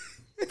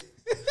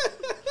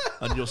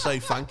 And you'll say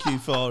thank you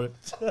for it.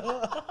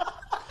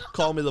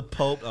 Call me the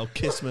Pope, they'll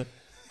kiss me.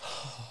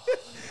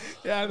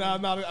 Yeah, no,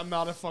 I'm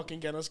not a fucking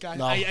Guinness guy.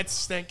 No. It's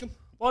stinking.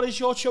 What is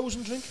your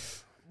chosen drink?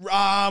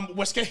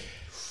 Whiskey.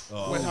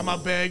 I'm a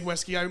big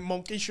whiskey out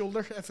monkey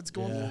shoulder if it's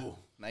going. Yeah.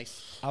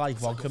 Nice. I like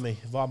vodka, me.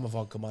 I'm a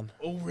vodka man.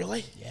 Oh,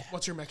 really? Yeah.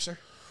 What's your mixer?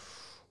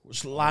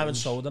 It's lime and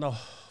soda now.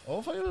 Oh,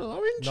 if I had an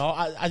orange? No,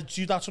 I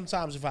do that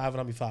sometimes if I haven't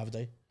had me 5 a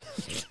day.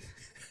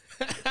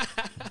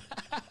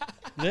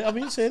 Yeah, I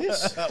mean,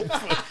 serious.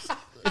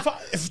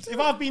 If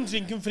I've been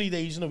drinking 3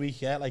 days in a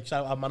week, yeah, like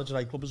so I manage a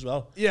nightclub as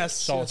well. Yes.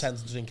 So yes. I tend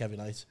to drink every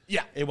night.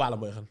 Yeah. While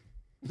I'm working.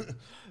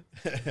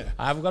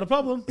 I haven't got a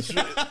problem.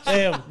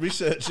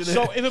 Researching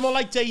So it. if I'm on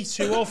like day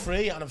 2 or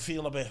 3 and I'm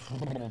feeling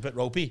a bit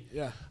ropey,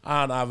 Yeah.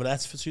 and I have an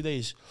et for 2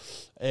 days,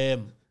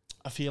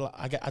 I feel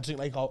I drink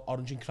like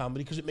orange and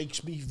cranberry because it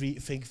makes me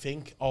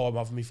think. Oh, I'm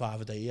having me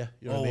 5 a day. Yeah,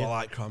 you know Oh, what I mean? I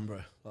like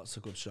cranberry. That's a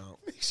good shout.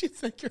 Makes you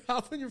think you're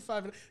having your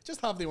 5.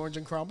 Just have the orange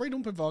and cranberry.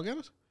 Don't put vodka in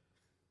it.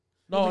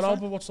 No,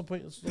 but what's the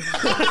point? That's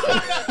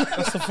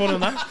the fun in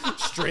that.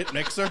 Straight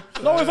mixer.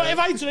 No, if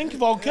I drink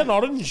vodka and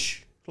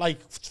orange, like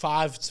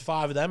 5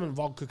 of them, and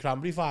vodka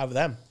cranberry 5 of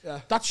them,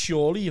 Yeah. that's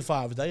surely your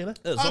 5 a day, isn't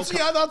it?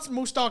 Yeah, that's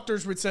most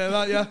doctors would say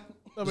that. Yeah,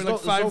 there'll be like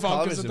 5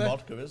 vodkas a day.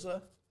 Vodka, is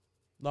there?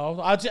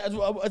 No,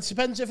 it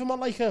depends if I'm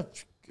on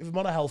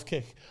a health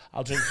kick.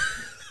 I'll drink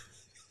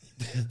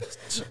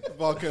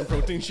Vodka and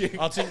protein shake.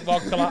 I'll drink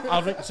vodka.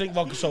 I'll drink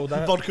vodka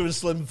soda. Vodka and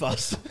Slim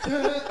Fast.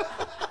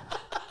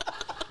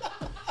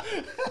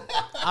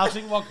 I'll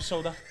drink vodka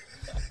soda.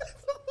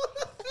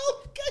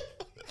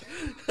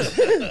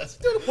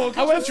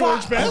 I went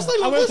George Best.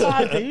 I went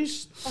 5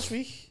 days last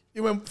week.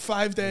 You went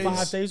 5 days.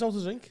 5 days out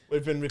to drink.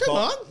 We've been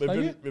on.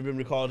 we've been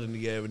recording a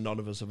year and none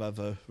of us have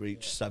ever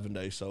reached 7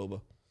 days sober.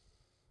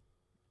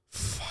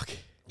 Fuck.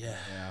 Yeah.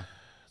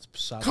 It's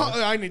sad.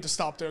 I need to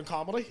stop doing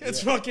comedy.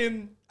 It's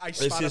fucking. I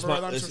spat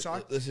everywhere. I'm so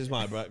sorry. This is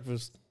my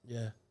breakfast.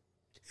 Yeah.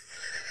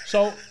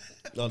 So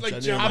No, Like,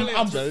 genuinely.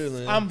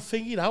 genuinely. I'm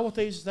thinking now. What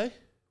day is today?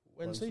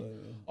 Wednesday.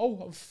 Oh,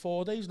 I'm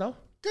 4 days now.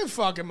 Good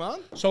fucking man.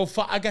 So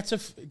I get to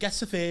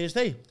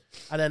Thursday,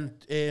 and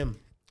then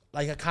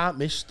like I can't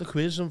miss the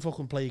quiz and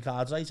fucking play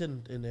cards right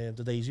in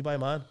the Daisy by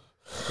mine,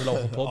 the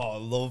local pub. Oh, I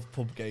love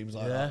pub games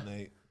like that,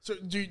 mate. So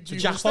do you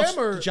The host them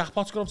or?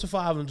 jackpot's gone up to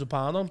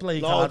 £500 on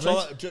playing No, cards it's all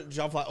right. like, do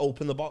you have like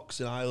open the box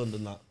in Ireland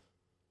and that?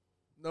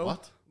 No.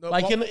 What? No,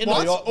 Like what? in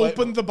what? the-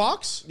 Open the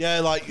box? Yeah,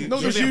 like No,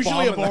 there's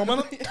usually a bomb in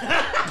it.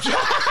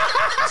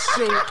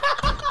 So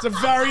it's a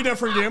very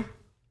different game.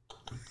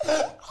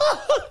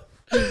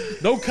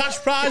 No cash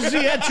prizes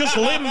here, just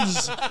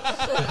limbs.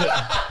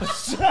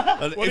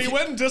 And What do you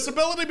win?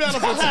 Disability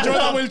benefits. Enjoy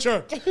that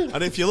wheelchair.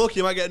 And if you're lucky,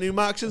 you might get a new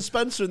Marks and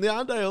Spencer in the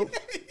Arndale.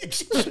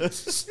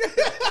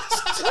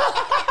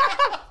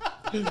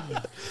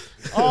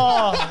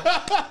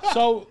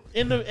 So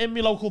in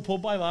my local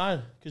pub by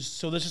mine, because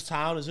this is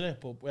town, isn't it?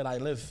 But where I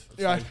live,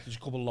 it's Yeah. like, there's a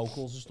couple of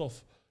locals and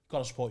stuff. Got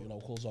to support your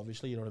locals,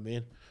 obviously. You know what I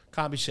mean?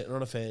 Can't be sitting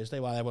on a Thursday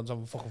while everyone's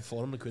having fucking fun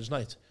on the quiz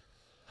night.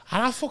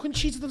 And I fucking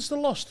cheated and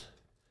still lost.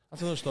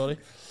 That's another story.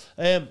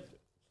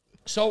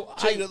 So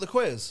Cheating at the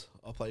quiz.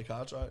 I'll play your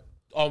cards, right?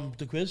 on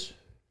the quiz,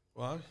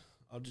 Why?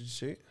 How did you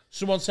cheat?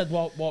 someone said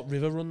what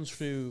river runs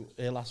through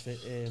the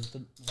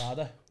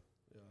Nevada.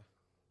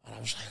 And I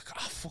was like,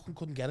 I fucking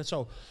couldn't get it.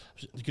 So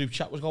the group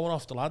chat was going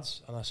off, the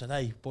lads, and I said,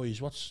 "Hey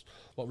boys, what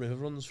river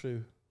runs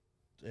through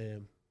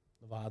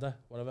Nevada?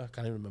 Whatever, I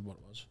can't even remember what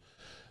it was.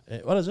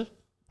 What is it?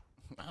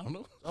 I don't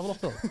know. Have a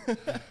look up.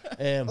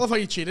 I love how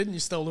you cheated and you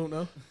still don't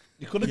know.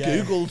 You could have Yeah.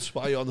 Googled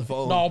while you're on the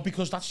phone. No,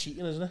 because that's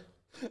cheating, isn't it?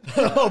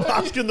 I'm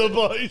asking the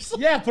boys.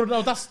 Yeah, but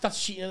no, that's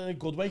cheating in a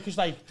good way. Because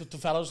like the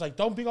fellas like,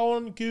 don't be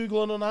going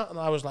Googling and that, and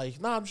I was like,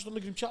 nah, I'm just on the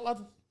group chat, lad.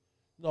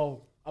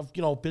 No, I've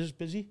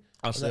busy.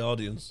 Ask the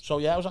audience. So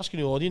yeah, I was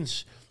asking the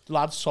audience. The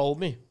lads told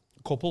me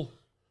a couple.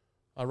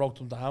 I wrote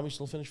them down. We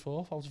still finished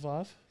 4 out of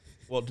 5.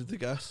 What did they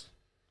guess?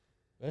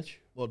 Which?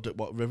 What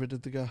river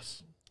did they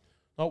guess?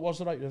 No, it was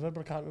the right river, but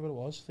I can't remember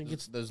what it was. I think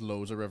it's There's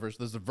loads of rivers.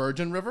 There's the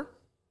Virgin River,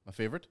 my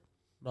favourite.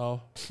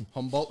 no.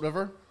 Humboldt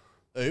River.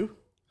 Who?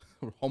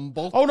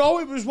 Humboldt. Oh no,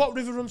 it was what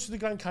river runs through the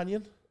Grand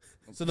Canyon.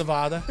 It's the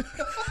Nevada.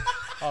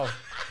 Oh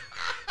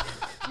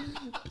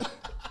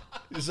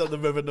You said the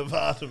River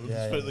Nevada.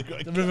 yeah,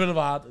 The the River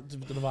Nevada,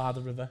 the Nevada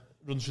River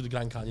runs through the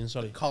Grand Canyon.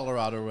 Sorry,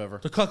 Colorado River.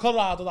 the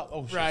Colorado. That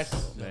shit. Right.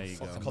 There you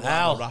go. Colorado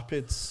Hell.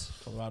 Rapids.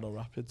 Colorado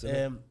Rapids.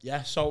 innit?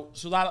 Yeah, so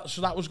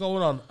that was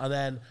going on, and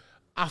then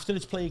after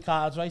it's play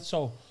cards, right?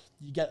 So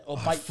you get you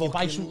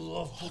buy some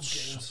love pub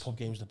games. pub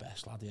games, the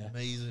best, lad. Yeah,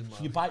 Amazing, man.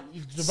 you buy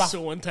the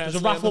So intense,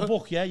 there's a raffle man.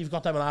 book. Yeah, you've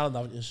got them in Ireland,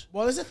 haven't you?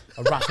 What is it?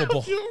 A raffle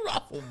book.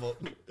 raffle book.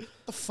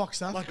 The fuck's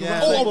that? Like a oh,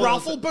 raffle a book.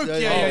 raffle book.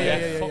 Yeah,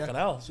 Yeah. Fucking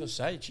hell, I was gonna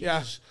say, Yeah.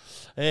 Jesus.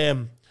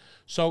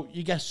 So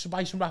you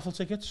buy some raffle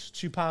tickets,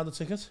 £2 a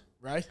ticket.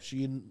 Right. So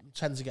you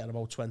tend to get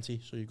about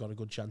 20, so you've got a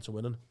good chance of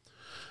winning.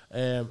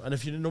 And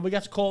if your number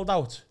gets called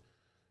out,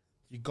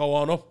 you go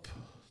on up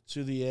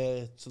to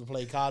the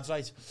play cards,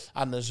 right?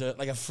 And there's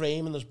like a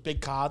frame, and there's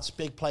big cards,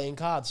 big playing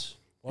cards.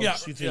 1, Yeah,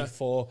 2, 3, yeah.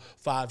 4,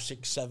 5,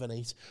 6, 7,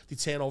 8. They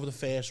turn over the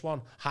first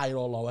one, higher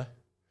or lower.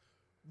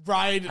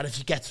 Right. And if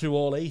you get through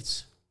all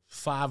 8,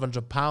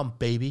 £500,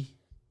 baby.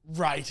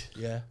 Right.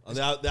 Yeah. And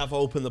they have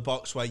opened the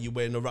box where you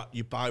win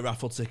you buy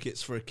raffle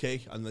tickets for a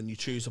key, and then you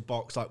choose a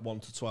box like 1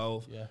 to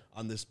 12. Yeah.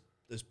 And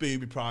there's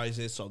booby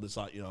prizes, so there's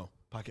like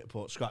packet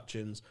port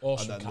scratchings.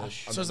 Awesome and then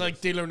cash. and So it's then like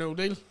Deal or No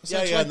Deal. yeah,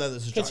 essentially? and then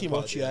there's a Pretty jackpot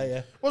much, at the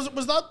end. yeah.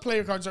 Was that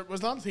player cards? Was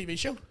that a TV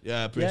show?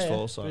 Yeah, Bruce Yeah, yeah.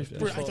 Forsyth.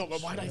 Bruce- Yeah. I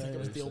thought. Why did I think it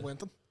was Deal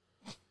Winton?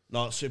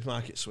 No, it's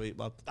Supermarket Sweep,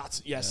 lad.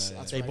 That's yes.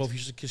 That's They right. both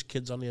used to kiss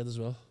kids on the head as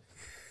well,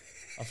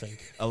 I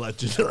think.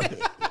 Allegedly.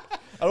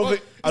 I don't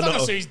think. I I'm not don't gonna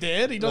know. say he's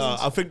dead. He No,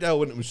 doesn't. I think Dale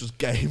Winton was just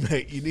gay,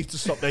 mate. You need to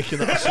stop making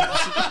that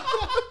assumption.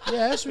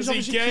 Yeah, so Is he's he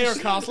obviously gay or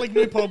kissed- Catholic?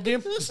 New pub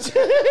game.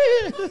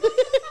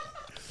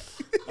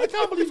 I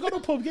can't believe you've got no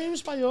pub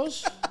games by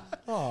us.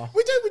 Oh.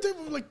 We do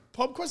like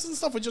pub quizzes and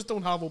stuff. We just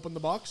don't have open the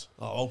box.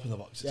 Oh, open the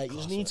box. Yeah, you just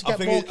class, need mate. to get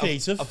more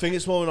creative. I think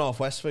it's more an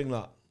Northwest thing,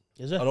 that.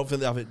 Is it? I don't think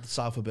they have it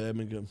south of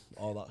Birmingham,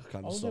 all that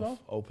kind of Oh, stuff. you know?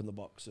 Open the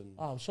box and.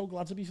 Oh, I'm so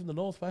glad to be from the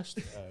Northwest.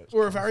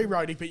 We're very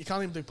rowdy, but you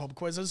can't even do pub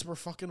quizzes. We're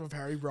fucking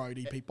very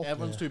rowdy people.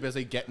 Everyone's too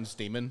busy getting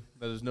steaming.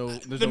 There's no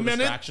The no minute-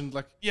 distraction.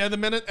 Like Yeah, the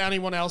minute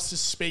anyone else is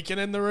speaking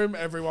in the room,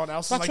 everyone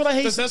else That's is what like, I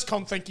hate. does this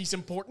cunt think he's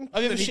important?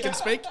 Have you That ever he seen- can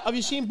speak? Have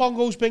you seen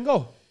Bongo's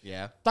Bingo?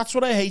 yeah. That's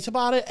what I hate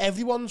about it.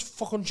 Everyone's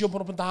fucking jumping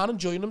up and down,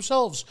 enjoying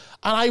themselves.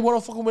 And I want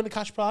to fucking win the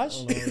cash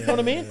prize. You know what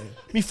I mean?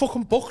 Me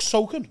fucking buck's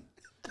soaking.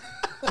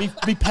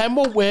 me pen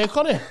won't work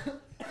on it.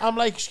 I'm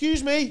like,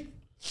 excuse me,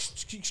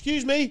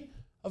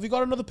 have you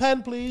got another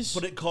pen, please?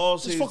 But it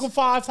causes... There's fucking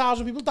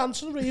 5,000 people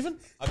dancing and raving.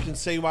 I can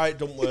see why it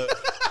don't work.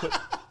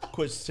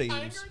 Quiz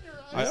teams.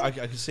 I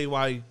can see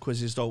why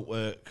quizzes don't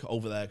work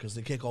over there, because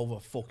they kick over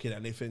fucking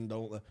anything,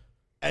 don't they?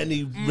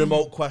 Any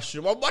remote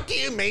question. Well, what do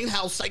you mean,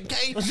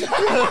 Helsinki?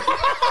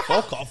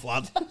 Fuck off,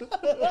 lad.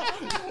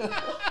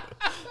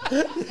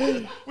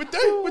 We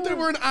do.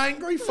 We're an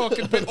angry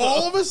fucking bit.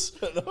 All of us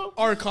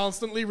are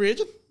constantly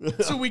raging,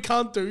 so we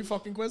can't do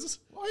fucking quizzes.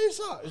 Why is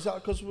that? Is that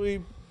because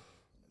we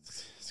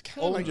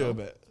owned you a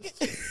bit?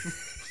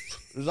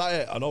 Is that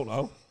it? I don't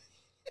know.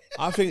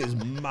 I think it's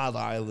mad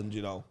island,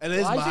 you know. It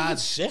is I mad. think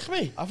it's sick,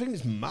 mate. I think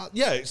it's mad.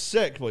 Yeah, it's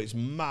sick, but it's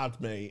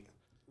mad, mate.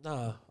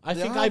 Nah, I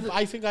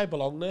think I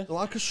belong there. They're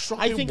like a stroppy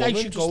I think woman,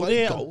 I should just go let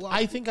there. go, like.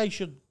 I think I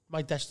should.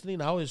 My destiny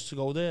now is to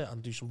go there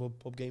and do some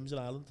pub games in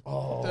Ireland.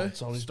 Oh,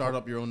 it's only Start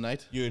up your own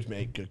night. You'd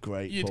make a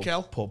great You'd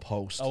kill. pub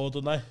host. Oh,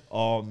 wouldn't I?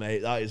 Oh,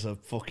 mate, that is a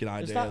fucking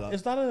idea.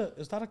 Is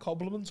that a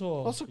compliment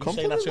or That's a you compliment.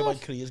 saying that's where my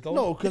lad. career's going?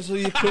 No, because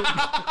you could.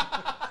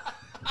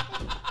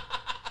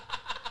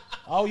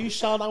 Oh, you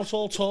selling out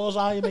all tours,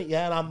 are you, mate?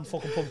 Yeah, and I'm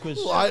fucking pub quiz.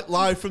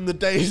 live from the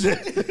Daisy.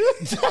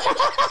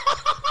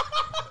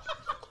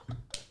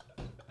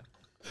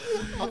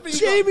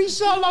 Jamie's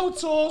selling out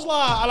tours,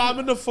 like, and I'm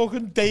in the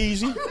fucking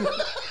Daisy.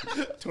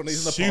 Tony's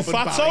in the Two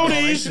pub and fat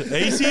banging Tonys,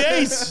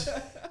 88.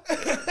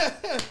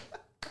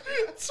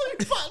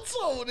 Two fat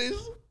Tonys.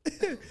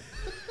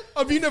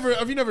 Have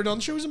you never done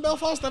shows in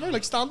Belfast ever?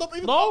 Like stand up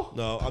even? No?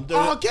 No, I'm doing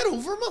Oh, it. get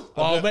over it, man.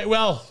 Oh, mate,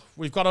 well,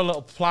 we've got a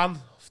little plan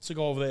to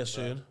go over there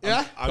soon.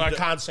 Yeah? But I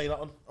can't say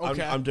nothing.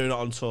 Okay. I'm doing it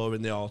on tour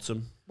in the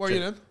autumn. Where are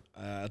you in?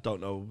 I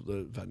don't know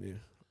the venue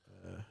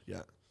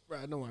yet.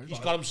 Right, no worries. He's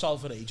got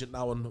himself an agent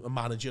now and a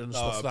manager and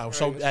stuff now.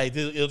 So hey,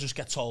 he'll just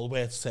get told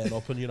where to turn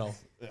up and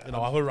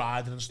have a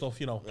ride and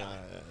stuff. Yeah.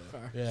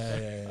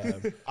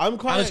 I'm And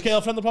quite. his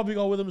girlfriend will probably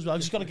go with him as well.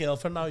 He's got a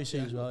girlfriend now, you see,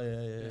 as well.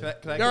 Yeah.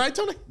 Can I You all right,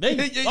 Tony? Me?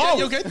 Yeah,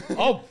 you okay?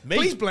 Oh, me?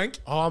 Please blink.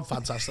 Oh, I'm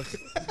fantastic.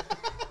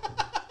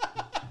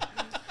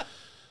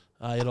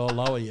 You're all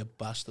lower, you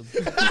bastard.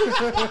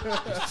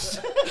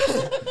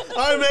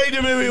 I made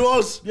him who he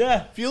was.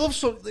 Yeah. If you love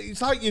something,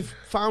 it's like you've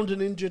found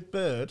an injured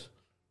bird.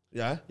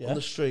 Yeah. Yeah. On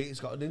the street,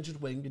 he's got an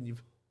injured wing, and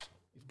you've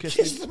kissed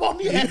Kissed him on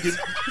the head.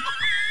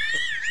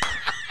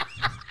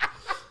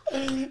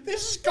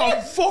 This has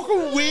gone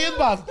fucking weird,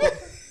 man.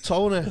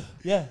 Tony,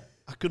 Yeah.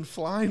 I can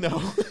fly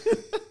now.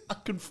 I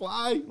can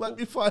fly. Let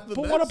me fly the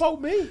But nest. what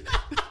about me?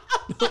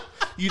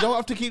 You don't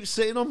have to keep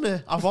sitting on me.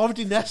 I've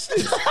already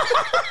nested.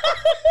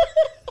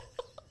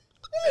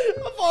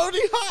 I've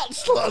already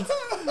hatched, lad.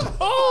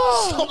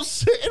 Oh, stop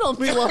sitting on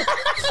me, lad.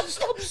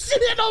 Stop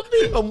sitting on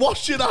me. And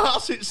wash your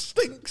ass, it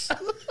stinks.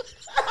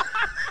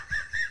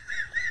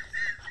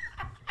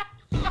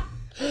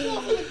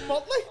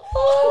 Motley.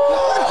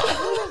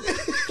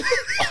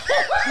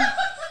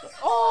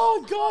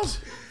 Oh, God.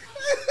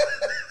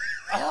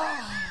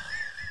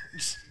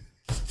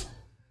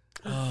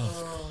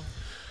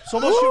 So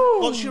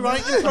what's your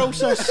writing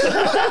process?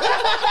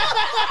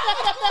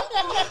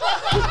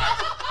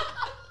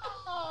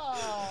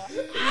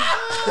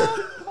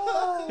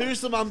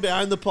 Who's the man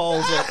behind the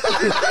poles?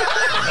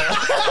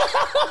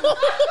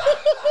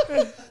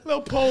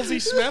 Little Palsy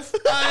Smith.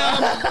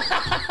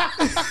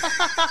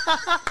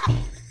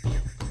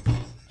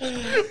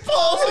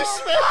 Palsy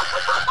Smith.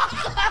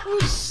 That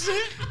was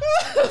sick.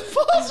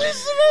 Palsy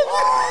Smith.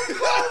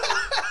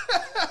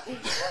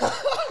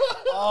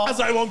 As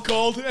I want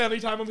called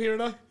anytime I'm here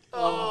now.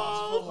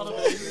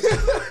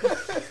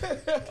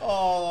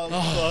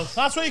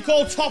 That's what you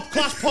call top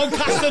class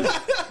podcasting.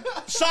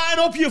 Sign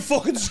up, you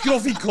fucking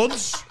scruffy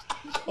cunts.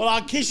 Or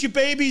I'll kiss your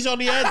babies on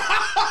the head.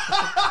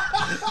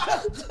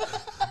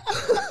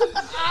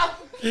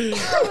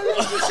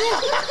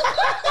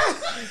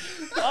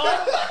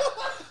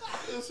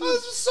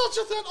 There's such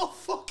a thing. Oh,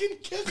 fucking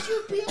kiss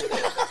your baby.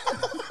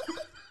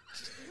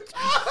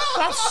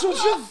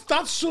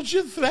 That's such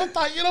a threat,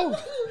 that, you know.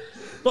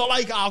 Not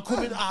like I'll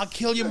come in, I'll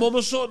kill your mum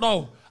or something.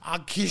 No, I'll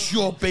kiss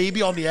your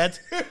baby on the head.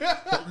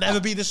 It'll never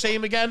be the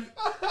same again.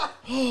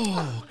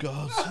 Oh,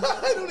 God.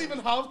 I don't even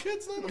have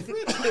kids now, I'm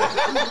afraid.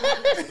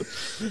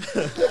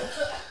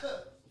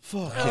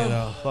 Fuck you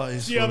know. That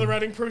is Yeah, fun. the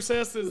writing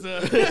process is.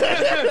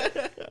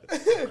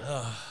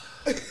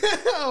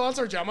 Oh, that's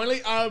our jam.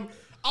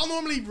 I'll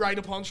normally write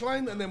a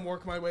punchline and then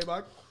work my way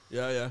back.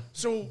 Yeah.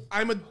 So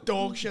I'm a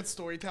dog shit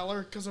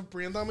storyteller because of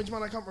brain damage,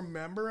 man. I can't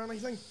remember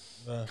anything.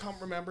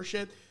 Can't remember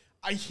shit.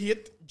 I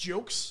hate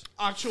jokes,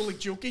 actual like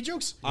jokey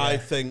jokes. I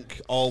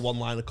think all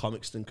one-liner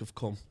comics think of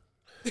cum.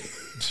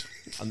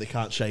 And they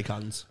can't shake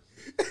hands.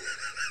 Have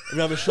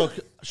you ever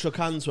shook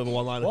hands with a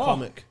one-liner What?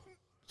 comic?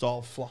 It's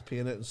all floppy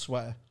in it and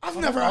sweaty. I've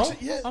never actually.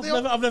 Yeah,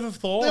 I've never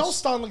thought. They all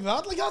stand like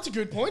that. Like that's a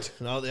good point.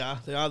 No, they are.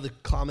 They are the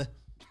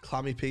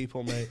clammy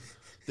people, mate.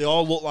 They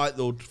all look like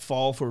they'd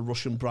fall for a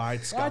Russian bride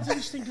Why scam. do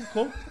you think of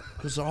cum?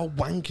 Because they're all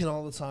wanking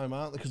all the time,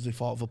 aren't they? Because they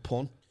thought of a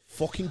pun.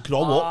 Fucking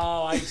grow up.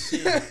 Oh, I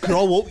see.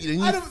 Grow up. You're in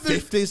your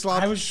 50s,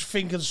 lad. I was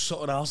thinking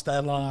something else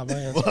then, like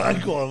man.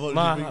 Go on, what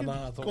are you thinking?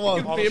 Nah, Come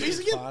on. Babies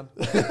again?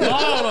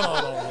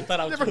 No.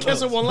 Never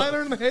kiss a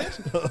one-liner in the head.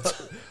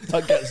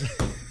 That gets...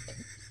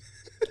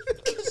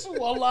 Kiss a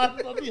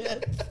one-liner on the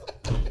head.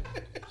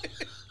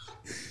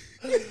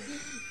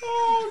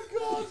 Oh,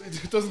 God.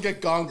 It doesn't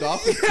get gonged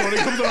off. Tony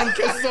comes around,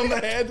 kisses on the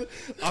head.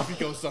 Off he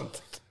goes, son.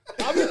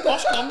 I'd be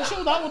boss on the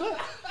show, that, wouldn't it?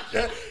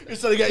 Yeah.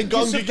 Instead of getting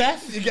gonged,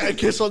 you get a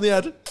kiss on the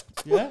head.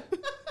 Yeah.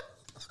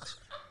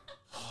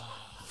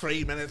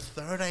 3 minutes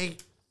 30.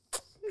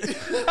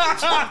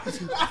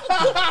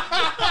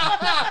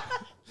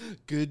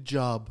 Good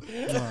job.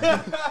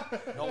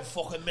 No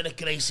fucking minute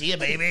grace here,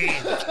 baby.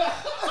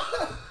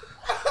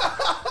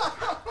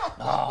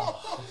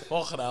 Oh,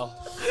 fucking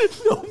hell.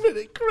 No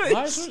minute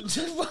grace.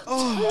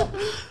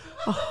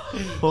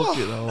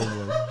 Fucking hell,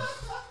 man.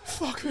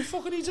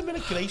 Fucking needs a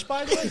minute grace,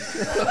 by the way.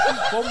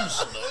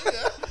 Bums.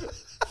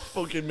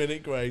 Fucking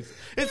minute grace.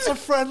 It's a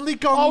friendly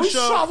gong Oh, he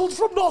show. travelled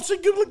from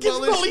Nottingham to give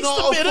Well, him at it's least not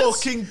a minute.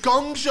 fucking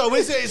gong show,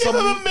 is it? It's Give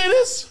him a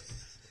minute.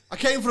 I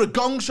came for a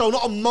gong show,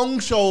 not a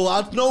mong show,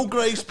 lad. No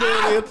grace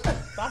period.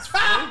 That's free.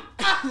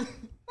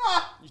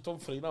 He's done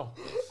free now.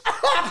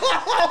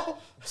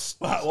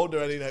 Right, won't do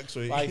any next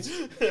week. Right.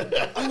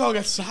 I'm going to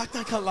get sacked.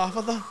 I can't laugh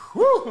at that.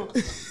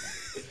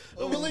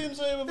 Williams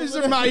here. These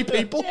are my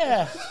people.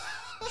 Yeah.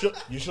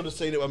 You should have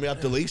seen it when we had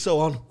Deliso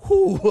on.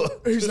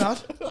 Who's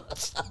that?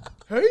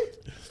 Who?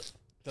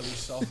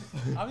 Deliso.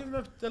 Have you ever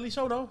heard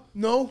Deliso now?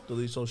 No.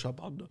 Deliso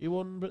Shabanda. He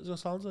won Britain's Got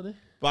Talent, didn't he?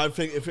 But I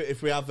think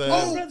if we have...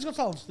 Britain's Got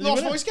Talent. Did he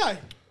Lost win it? voice guy?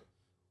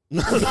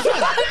 No.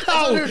 That's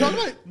what you were talking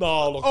about?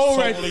 No, look, Oh,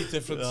 right. totally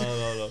different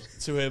No.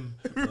 to him.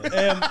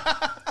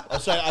 I'll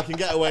say I can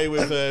get away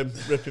with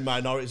ripping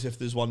minorities if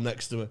there's one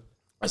next to me.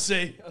 I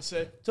see.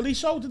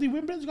 Deliso, did he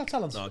win Britain's Got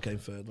Talent? No, I came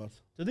third, lad.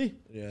 Did he?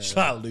 Yeah.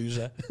 That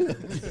loser.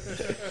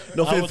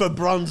 Nothing for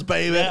bronze,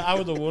 baby. Yeah, I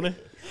would have won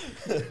it.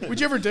 Would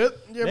you ever do it?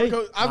 You ever Me?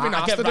 go? I've been Nah,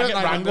 asked to do I it. get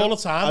and I rang wouldn't all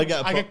do the it. time.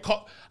 I get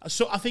a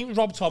So I think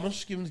Rob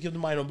Thomas give them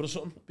my number or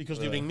something because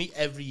they ring me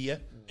every year.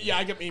 Yeah,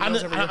 I get emails And,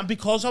 every year. and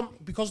because I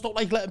don't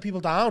like letting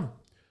people down.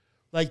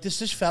 Like this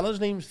fella's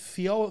name's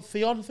Theon,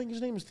 I think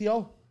his name is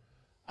Theo.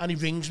 And he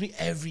rings me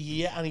every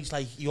year and he's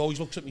like, he always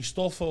looks at my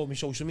stuff or my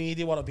social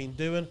media, what I've been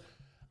doing.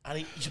 And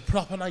he's a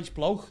proper nice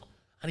bloke.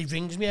 And he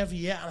rings me every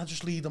year and I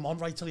just lead him on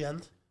right till the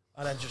end.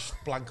 And then just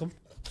blank him.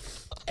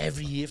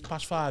 Every year for the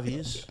past 5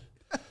 years.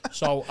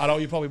 So I know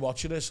you're probably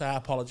watching this, I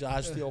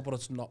apologise Theo, but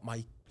it's not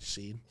my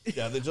scene.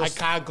 Yeah, they I just...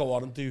 can't go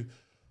on and do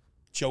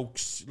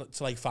jokes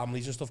to like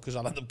families and stuff because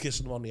I'll end up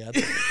kissing them on the head.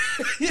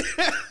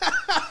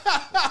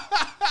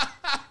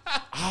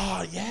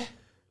 Ah, yeah.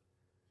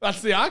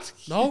 That's the act?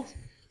 No,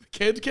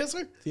 Kid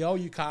kisser? Theo,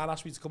 you can't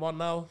ask me to come on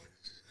now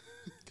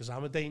because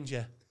I'm a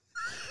danger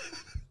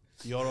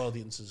to your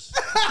audiences.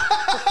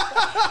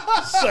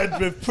 Said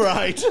with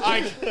pride.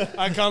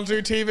 I can't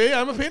do TV.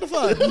 I'm a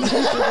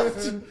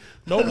paedophile.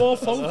 No more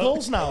phone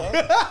calls now.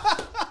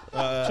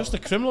 Just a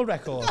criminal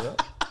record. Yeah?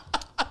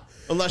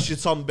 Unless you're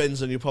Tom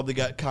Binns and you probably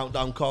get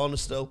countdown corner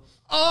still.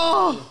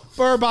 Oh,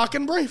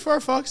 Burr-Backenbury, for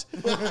fucks.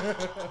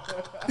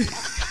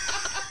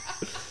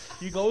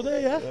 You go there,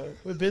 yeah?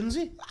 With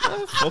Binsey?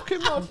 Yeah, fuck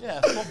him, man.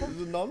 Yeah, fuck him.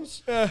 The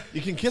nonce. You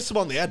can kiss him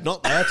on the head,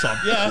 not there, Tom.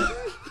 Yeah.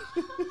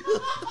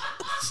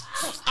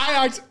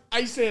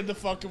 I said the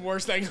fucking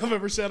worst thing I've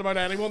ever said about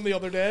anyone the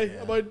other day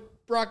about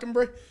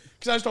Brackenbury.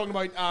 Because I was talking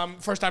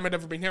about first time I'd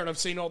ever been here and I've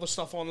seen all the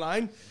stuff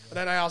online. And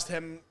then I asked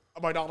him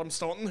about Adam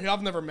Staunton, who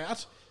I've never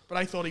met, but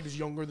I thought he was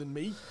younger than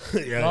me.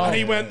 Yeah. And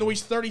he went, no,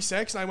 he's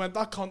 36. And I went,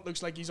 that cunt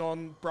looks like he's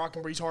on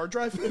Brackenbury's hard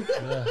drive.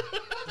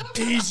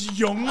 He's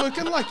young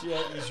looking like.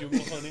 Yeah, he's young,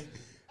 honey.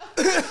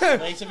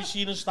 Mate, have you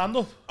seen him stand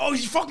up? Oh,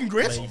 he's fucking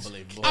great.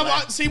 Unbelievable.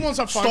 See, once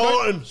I found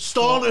out.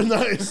 Staunton,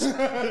 that is.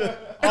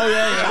 Oh,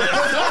 yeah.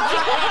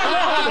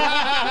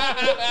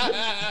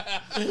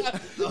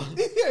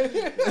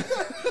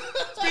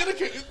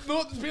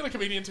 Being a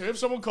comedian too, if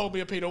someone called me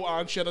a pedo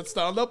and shit at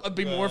stand up, I'd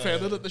be more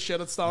offended at the shit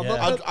at stand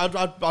up.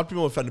 Yeah. I'd be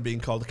more offended being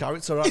called a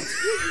character act.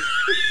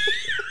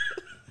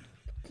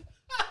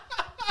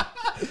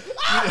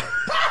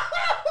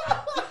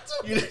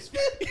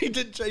 You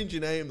didn't change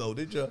your name though,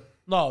 did you?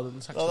 No,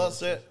 that's actually. Oh,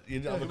 that's it. You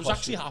didn't have It a was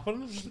costume. actually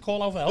happening. It was just a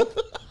call out for help.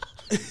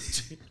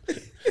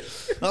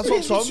 That's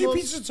what Tom Two was.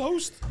 pieces of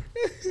toast.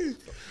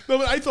 No,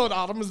 but I thought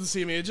Adam was the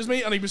same age as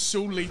me, and he was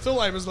so lethal.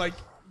 I was like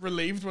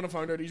relieved when I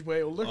found out he's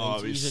way older.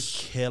 Oh, He's a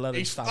killer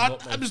in stand I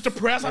up. was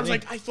depressed. I was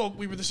like, I thought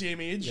we were the same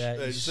age. Yeah,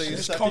 so you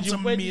This said- cunt's Did you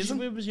amazing.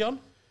 where was he on?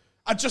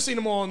 I'd just seen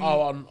him on.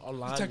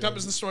 Online. TikTok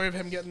was the story of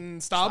him getting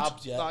stabbed.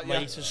 Stabbed, yeah. That,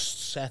 Mate, his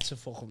set of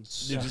fucking.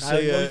 Did you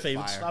I see one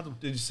favourite Adam.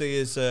 Did you see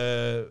his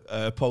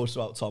post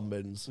about Tom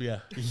Binns? Yeah.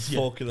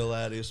 Fucking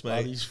hilarious, mate.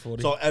 Oh, he's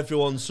funny. So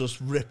everyone's just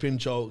ripping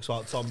jokes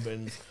about Tom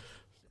Binns.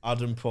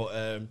 Adam put,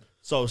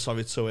 so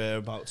sorry to hear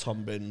about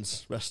Tom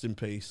Binns, rest in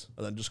peace.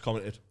 And then just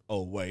commented,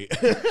 oh, wait.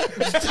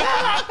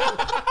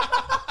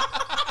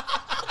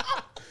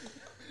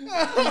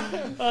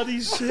 And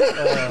he's shit.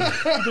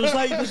 He does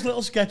like those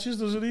little sketches,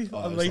 doesn't he?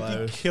 Oh, and it's like they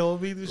hilarious. kill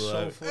me. They're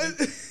so Right.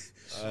 funny.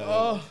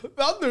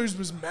 That news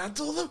was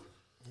mental though.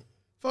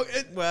 Fuck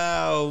it.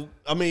 Well,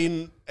 I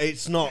mean,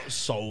 it's not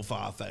so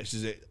far-fetched,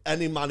 is it?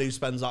 Any man who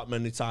spends that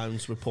many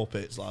times with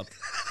puppets, lad.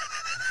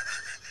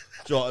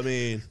 Do you know what I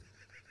mean?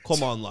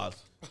 Come on, lad.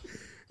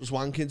 Just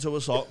wank into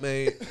a sock,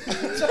 mate.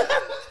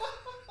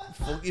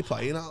 Fuck you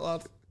playing at,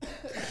 lad?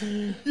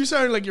 You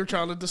sound like you're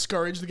trying to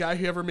discourage the guy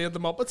who ever made the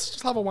Muppets.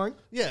 Just have a wank.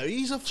 Yeah,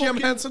 he's a Jim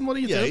fucking... Henson, what are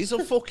you doing? Yeah, he's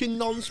a fucking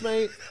nonce,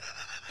 mate.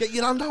 Get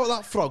your hand out of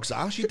that frog's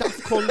ass, you daft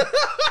cunt.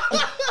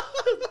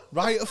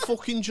 Write a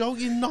fucking joke,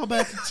 you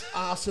knobhead.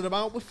 Arsing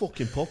about with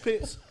fucking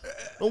puppets.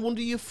 No wonder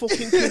your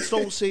fucking kids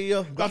don't see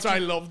you. That's why I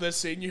love this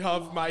scene. You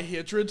have my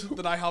hatred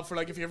that I have for,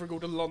 like, if you ever go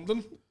to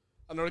London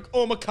and they're like,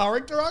 oh, I'm a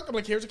character act. I'm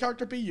like, here's a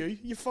character, be you.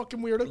 You fucking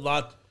weirdo.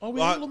 Lad. Oh,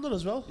 we're in London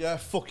as well. Yeah,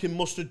 fucking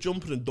mustard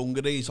jumper and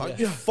dungarees. Like,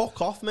 yeah. Fuck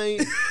off,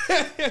 mate.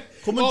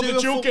 Come and Oh, do the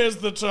joke is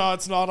that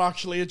it's not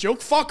actually a joke.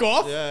 Fuck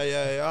off.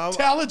 Yeah.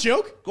 Tell a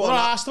joke. Go Well, on,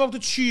 I asked about the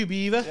tube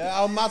either. yeah,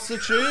 how mad's the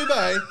tube,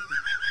 eh?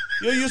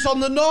 You're just on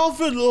the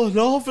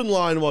northern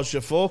line, was you?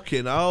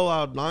 Fucking hell,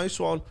 lad. Nice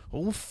one.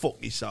 Oh,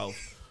 fuck yourself.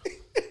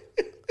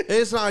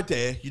 Here's an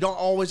idea. You don't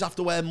always have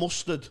to wear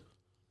mustard.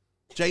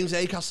 James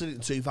Acaster did it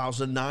in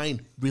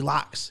 2009.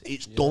 Relax.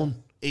 It's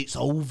done. It's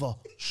over.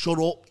 Shut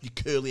up, you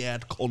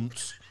curly-haired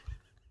cunts.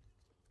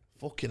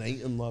 Fucking hate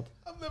him, lad.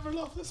 I've never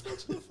laughed this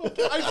much in the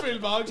fucking... I feel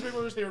bad because people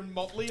were just hearing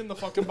Motley in the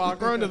fucking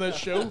background of this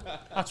show.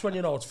 That's when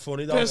you know it's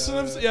funny, though.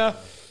 Pissing him, yeah.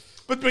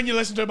 But when you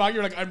listen to it back,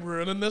 you're like, I'm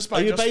ruining this by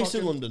Are you just based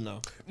fucking... in London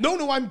now?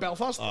 No, I'm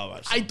Belfast. Oh,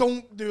 right, I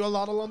don't do a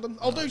lot of London.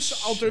 I'll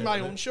do my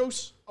own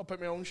shows. I'll put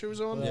my own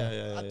shows on.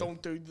 Yeah. I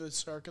don't do the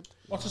circuit.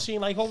 What's the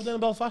scene like over there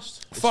in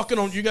Belfast? Fucking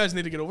on, you guys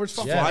need to get over it. It's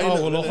fucking Yeah. fine. Oh,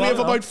 we'll love We that have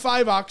now. about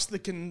 5 acts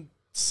that can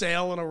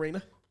sell an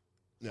arena.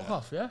 Fuck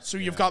off, yeah. So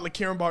you've got like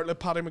Kieran Bartlett,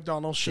 Paddy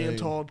McDonald, Shane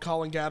Todd,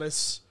 Colin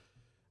Gaddis,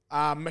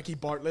 Mickey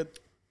Bartlett,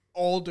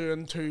 all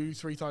doing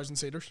 2,000-3,000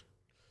 seaters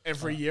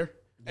every year.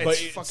 But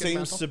It's it fucking seems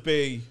mental. to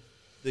be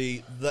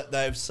that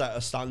they've set a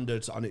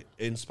standard and it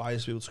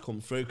inspires people to come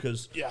through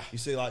because you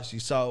see like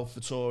yourself,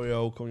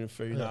 Vittorio coming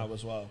through now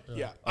as well.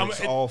 Yeah. And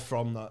it's all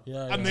from that.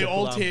 And they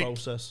all take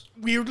process.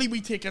 weirdly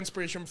we take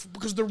inspiration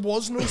because there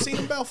was no scene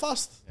in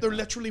Belfast. There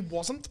literally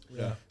wasn't.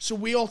 So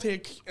we all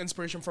take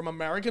inspiration from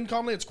American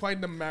comedy. It's quite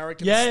an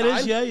American Yeah, style. it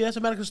is, yeah, it's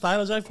American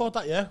style, as I thought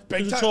that, yeah. Big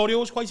Because time. Vittorio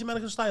was quite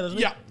American style, isn't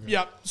it?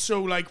 Yeah.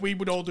 So like we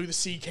would all do the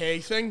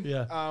CK thing,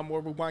 Yeah.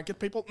 where we wank at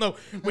people. No,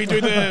 we do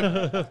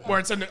the where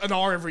it's an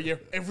hour every year.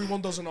 Everyone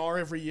does an hour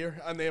every year,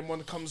 and then when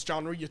it comes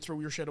January, you throw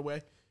your shit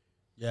away,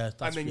 Yeah,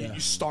 that's and then you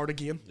start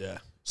again. Yeah.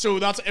 So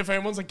that's if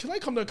anyone's like, "Can I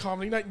come to a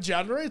comedy night in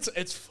January?"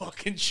 It's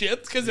fucking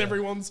shit because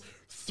everyone's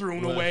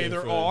thrown away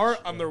their through hour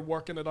it, and they're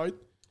working it out.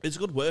 It's a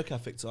good work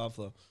ethic to have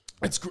though.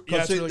 It's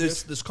Because it's really good.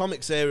 this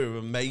comics area are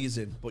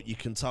amazing, but you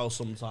can tell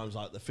sometimes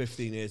like the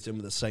 15 years in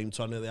with the same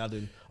tenor they had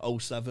in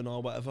 07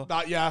 or whatever.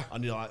 That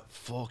And you're like,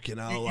 fucking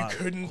hell, You like,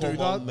 couldn't come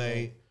do on, that.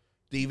 mate.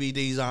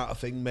 DVDs aren't a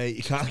thing, mate.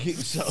 You can't keep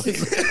selling.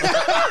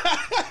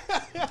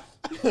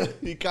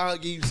 You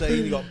can't keep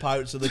saying you got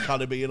Pirates of the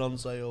Caribbean on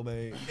sale,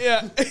 mate.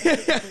 Yeah.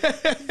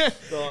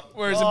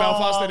 Whereas in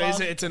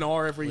Belfast, it's an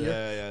hour every year.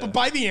 Yeah. But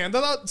by the end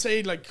of that,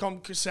 say like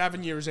come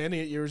 7 years in,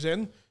 8 years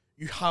in,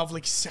 you have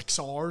like 6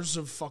 hours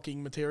of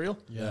fucking material.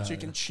 Yeah, So you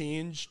can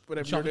change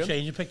whatever Chop you're and doing.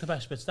 change, you pick the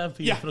best bits then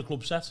for you Yeah. for the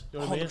club set. You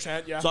know what I mean?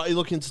 100%, yeah. So are you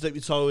looking to dip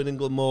your toe in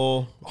England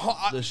more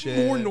this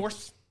year? More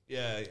north.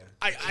 Yeah.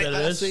 There it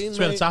is. seen, It's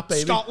where mate. it's at,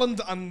 baby. Scotland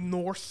and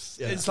north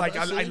Yeah. is like,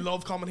 I seen.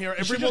 love coming here.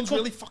 should Everyone's just cut-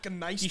 really fucking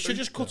nice. You should too.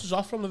 just cut us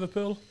off from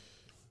Liverpool.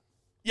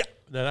 Yeah.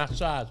 And then that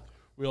side,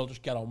 we all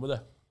just get on with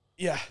it.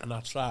 Yeah. And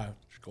that side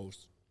just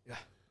goes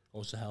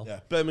to hell.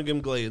 Yeah,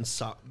 Birmingham Glee and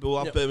Sat.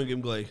 We'll have Birmingham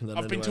Glee. And then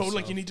I've been anywhere told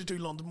like south. you need to do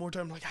London more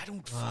time. I'm like, I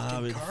don't Ah,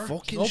 fucking it's care.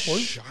 fucking No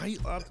point.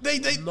 shite, lad.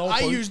 I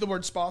point. use the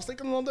word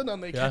spastic in London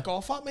and they kick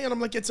off at me and I'm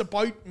like, it's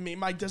about me.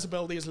 My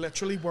disability is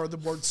literally where the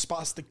word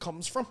spastic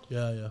comes from.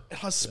 Yeah. It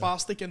has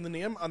spastic in the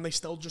name and they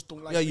still just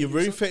don't like Yeah, to you use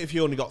roof it if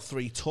you only got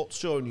 3 tuts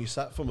during your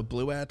set from a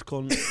blue-haired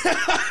cunt.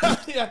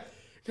 it. Yeah.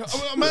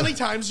 How many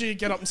times do you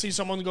get up and see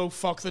someone go,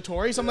 fuck the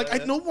Tories? I'm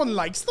like, no one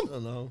likes them. I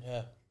know.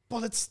 Yeah.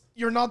 But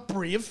you're not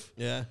brave.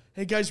 Yeah.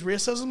 Hey guys,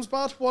 racism's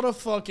bad? What a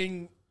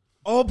fucking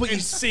Oh, but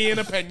insane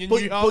opinion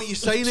but, you have. but you're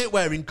saying it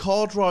wearing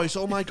corduroys.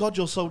 Oh my god,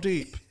 you're so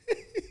deep.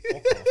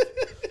 Fuck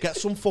off. Get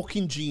some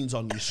fucking jeans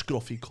on, you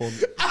scruffy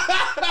cunt.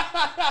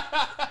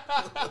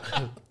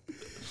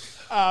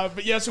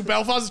 But yeah, so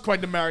Belfast is quite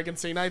an American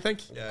scene, I think.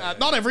 Yeah.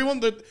 Not everyone.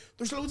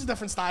 There's loads of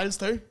different styles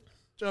too. Do you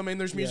know what I mean?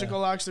 There's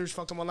musical acts, there's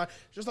fucking one night.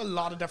 Just a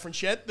lot of different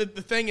shit. The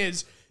thing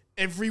is,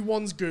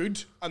 everyone's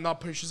good, and that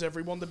pushes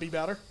everyone to be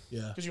better.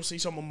 Yeah. Because you'll see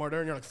someone murder,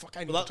 and you're like, fuck,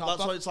 I need But to top that's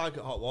that. what it's like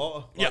at Hot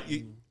Water. Yeah.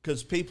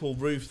 Because people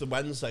roof the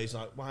Wednesdays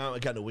like, why aren't I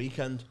getting a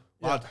weekend?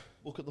 Lad,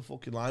 look at the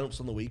fucking lineups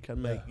on the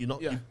weekend, mate. You're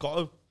not. Yeah.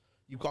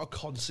 You've got to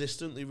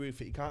consistently roof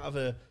it. You can't have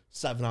a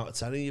 7 out of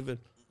 10 even.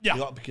 Yeah.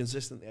 You got to be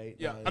consistently 8.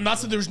 Yeah, 9. and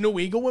that's there's no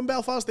ego in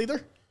Belfast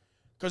either,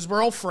 because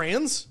we're all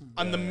friends.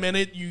 And the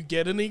minute you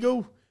get an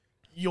ego,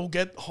 you'll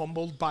get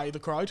humbled by the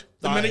crowd.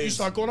 The That minute you is-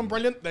 start going, I'm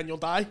brilliant, then you'll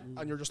die,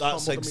 and you're just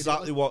That's humbled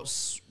exactly immediately.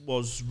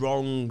 what was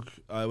wrong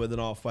with the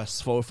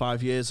Northwest 4 or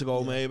 5 years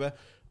ago, maybe.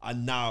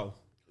 And now,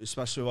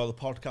 especially with all the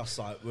podcasts,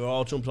 like we're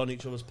all jumping on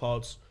each other's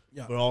pods.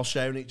 Yeah. We're all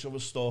sharing each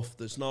other's stuff.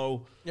 There's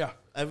no,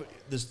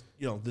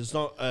 there's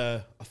not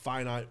a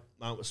finite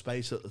amount of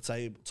space at the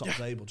table, top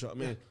table. Do you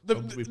know what I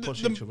mean? We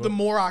push each other. The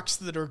more acts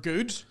that are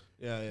good,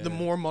 the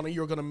more money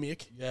you're gonna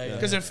make. Yeah.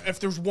 If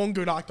there's one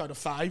good act out of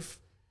 5,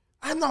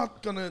 I'm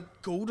not gonna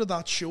go to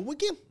that show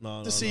again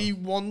to see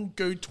one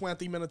good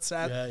 20-minute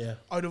set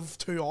out of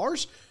 2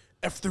 hours.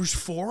 If there's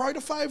 4 out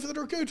of 5 that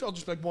are good, I'll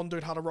just be like, one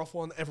dude had a rough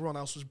one, everyone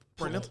else was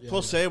brilliant.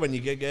 Plus, say when you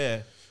gig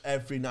here,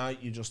 every night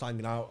you're just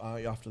hanging out,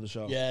 aren't you, after the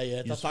show? Yeah.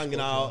 You're just hanging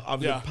out,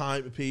 having a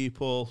pint with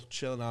people,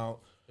 chilling out.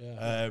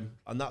 Yeah.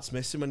 And that's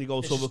missing when you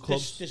go to other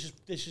clubs.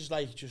 This is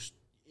like just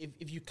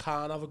if you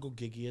can't have a good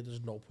gig here,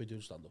 there's no point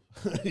doing stand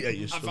up.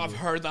 You're I've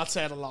heard that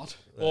said a lot.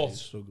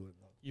 But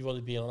you've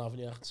only been on, haven't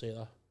you? I can say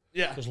that.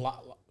 Yeah. Because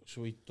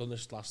so we done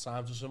this last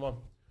time to someone.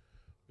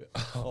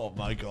 Oh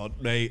my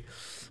god, mate!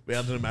 We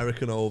had an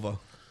American over.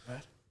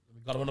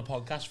 We got him on the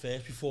podcast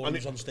first before he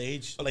was on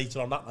stage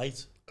later on that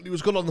night. And he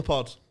was good on the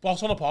pod.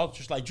 Boss on the pod,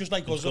 just like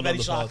us, a very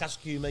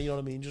sarcastic humour. You know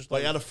what I mean? Just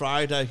like he had a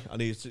Friday,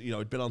 and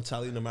he'd been on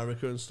telly in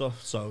America and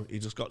stuff. So he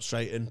just got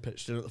straight in,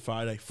 pitched in at the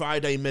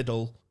Friday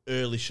middle,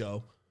 early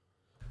show.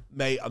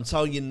 Mate, I'm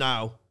telling you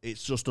now,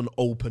 it's just an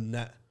open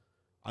net,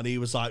 and he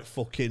was like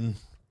fucking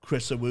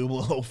Chris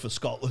Awulo for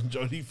Scotland,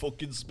 and he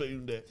fucking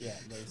spooned it. Yeah,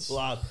 mate.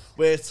 Lad,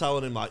 we're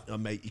telling him like, oh,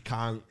 mate, you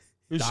can't.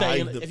 Who's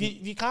saying if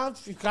you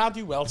can't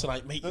do well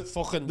tonight, mate?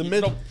 The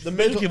middle,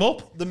 give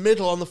up. The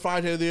middle on the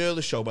Friday of the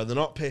early show where they're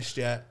not pissed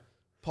yet.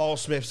 Paul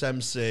Smith's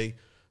MC,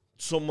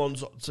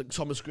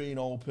 Thomas Green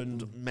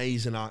opened,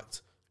 amazing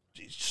act.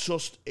 It's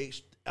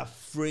a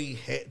free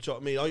hit. Do you know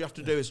what I mean? All you have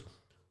to do is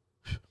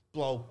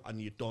blow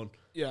and you're done.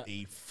 Yeah,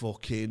 he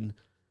fucking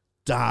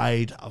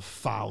died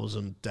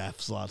 1,000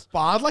 deaths, lad.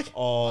 Bad, like?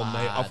 Oh,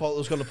 mate, I thought I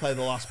was going to play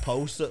the last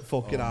post at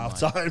fucking half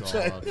time.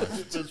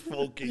 Just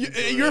fucking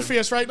your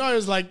face right now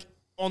is like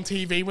on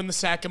TV when the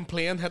second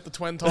plane hit the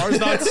Twin Towers.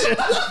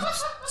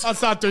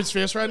 That's that dude's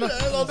face right now.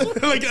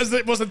 Like,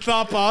 it wasn't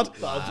that bad.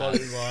 That's what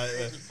he's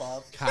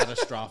like.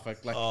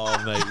 Catastrophic. Like.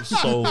 Oh, mate,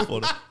 so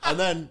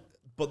funny.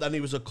 But then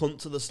he was a cunt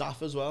to the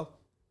staff as well.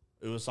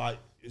 It was like,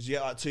 you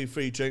get like 2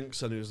 free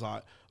drinks, and he was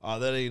like, oh,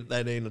 they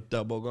ain't a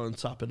double, go and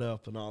tap it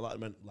up and all that. I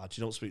meant, lad,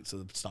 you don't speak to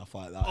the staff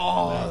like that.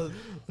 Oh,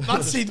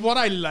 that's what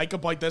I like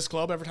about this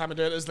club every time I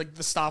do it is like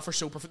the staff are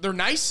so perfect. They're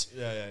nice,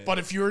 but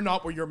if you're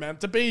not where you're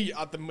meant to be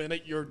at the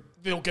minute,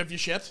 they'll give you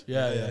shit.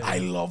 I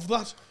love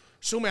that.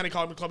 So many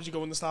comedy clubs you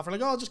go in, the staff are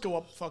like, oh, I'll just go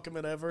up fucking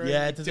whatever.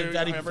 Yeah, it's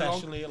very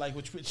professionally. Like,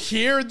 which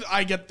here,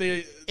 I get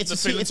the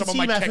feeling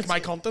someone might kick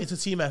my content. It's a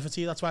team effort.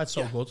 That's why it's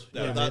so good.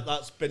 Yeah,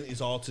 that's been his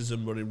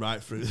autism running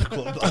right through the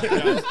club.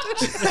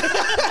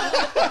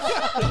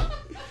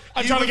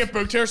 I'm trying to get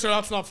booked here, so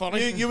that's not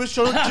funny. You was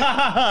due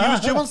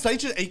on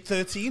stage at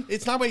 8:13.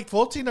 It's now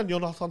 8:14 and you're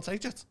not on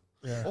stage yet.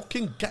 Yeah.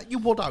 Fucking get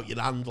your wood out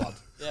your hand, lad.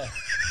 Yeah.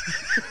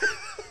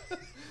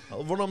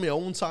 I'll run on my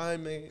own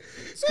time, mate.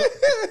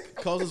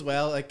 Because as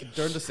well, like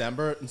during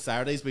December and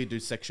Saturdays, we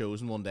do 6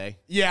 shows in one day.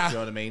 Yeah. You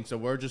know what I mean? So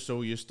we're just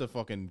so used to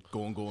fucking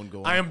going.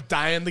 I am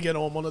dying to get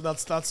on one of that.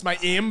 That's my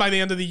aim by the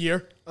end of the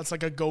year. That's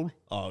like a goal.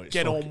 Oh,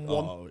 get on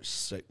one. Oh, it's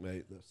sick,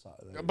 mate.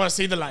 But I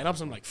see the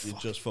lineups, I'm like, fuck. You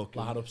just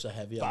fucking. Lineups are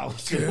heavy.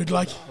 Dude,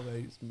 like.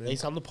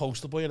 Mate, I'm the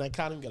poster boy and I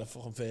can't even get a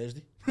fucking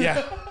Thursday.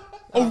 Yeah.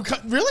 Oh,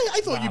 really? I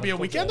thought you'd be a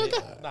weekend out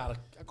there. Nah,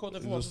 I couldn't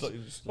if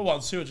I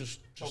want to.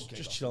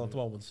 Just chill at the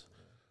moment.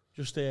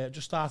 Just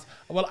start.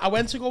 Well, I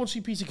went to go and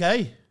see Peter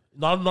Kay.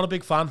 Not a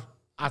big fan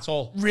at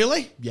all.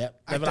 Really? Yeah,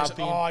 never have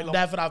been.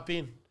 Never have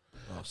been.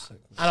 Oh, sick.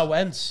 And I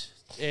went.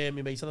 My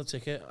mate had a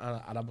ticket,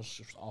 and I was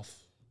just off.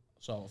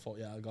 So I thought,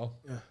 yeah, I'll go.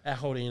 Yeah.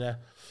 Echo Arena.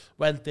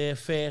 Went there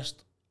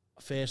first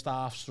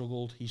half.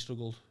 Struggled. He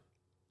struggled,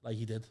 like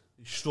he did.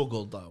 He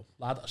struggled though.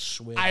 Lad, I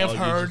swear. I have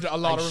heard a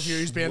lot of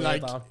reviews being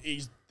like,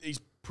 he's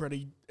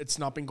pretty. It's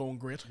not been going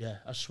great. Yeah,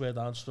 I swear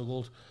down.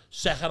 Struggled.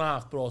 Second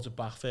half brought it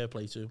back. Fair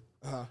play too.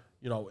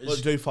 You know,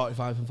 do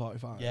 45 and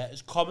 45. Yeah,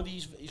 his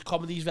comedy's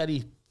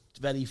very,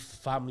 very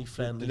family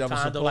friendly,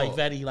 kind of like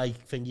very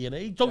like thingy.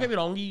 And don't get me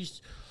wrong,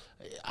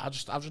 I've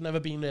just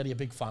never been really a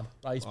big fan,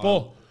 right?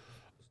 But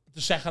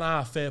the second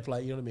half, fair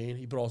play, you know what I mean?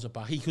 He brought it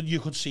back. You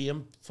could see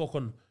him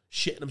fucking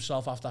shitting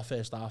himself after that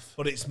first half.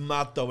 But it's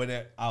mad though,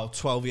 innit? How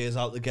 12 years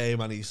out the game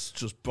and he's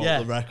just broke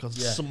the record.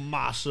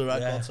 Smash the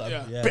record.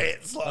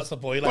 Bits. That's the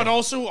boy. But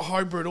also,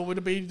 how brutal would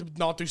it be to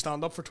not do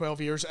stand up for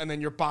 12 years and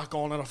then you're back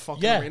on in a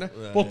fucking arena?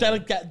 But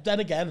then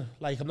again,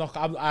 like I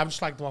haven't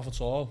slagged him off at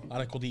all, and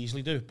I could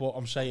easily do. But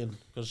I'm saying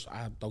because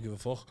I don't give a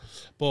fuck.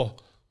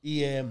 But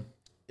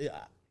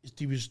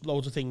there was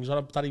loads of things on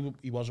him that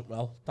he wasn't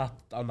well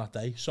on that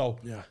day. So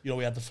you know,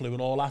 we had the flu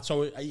and all that.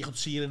 So you could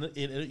see it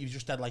in he was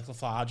just dead like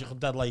lethargic. You could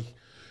dead like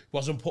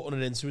wasn't putting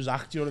it into his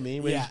act. You know what I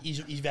mean? Where he's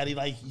very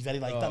like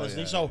that, isn't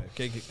he? So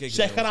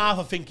second half,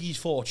 I think he's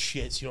thought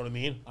shit. You know what I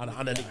mean?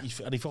 And then he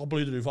fucking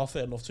blew the roof off.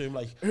 Fair enough to him.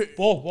 Like,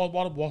 but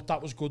what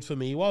that was good for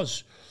me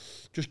was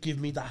just give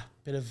me that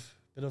bit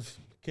of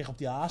kick up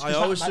the arse. I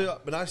always do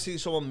that when I see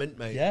someone mint,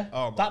 mate.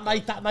 Yeah. That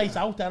night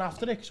out. Then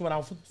after it, so went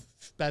out for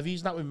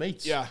bevies and that with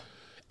mates. Yeah.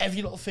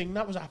 every little thing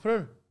that was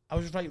happening, I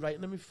was just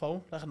writing on my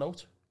phone like a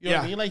note. You know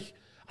what I mean? Like,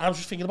 and I was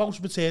just thinking about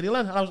some material,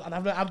 and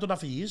I've done that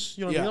for years.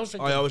 You know what I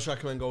mean? I always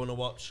recommend going to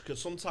watch,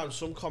 because sometimes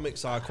some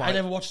comics are quite. I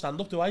never watch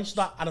stand up, do I?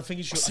 So that, and I think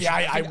it should. See,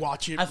 I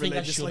watch it. I think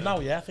I should now.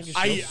 Yeah, I think it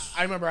should.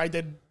 I remember I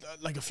did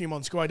like a few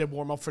months ago. I did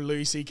warm up for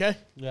Louis C.K.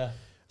 Yeah.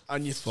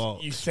 And you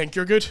think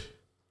you're good.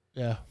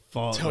 Yeah.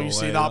 Till you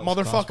see that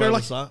motherfucker.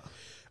 Like that?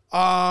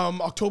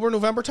 October,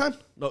 November time.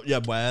 No, yeah,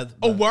 where?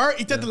 Oh, where?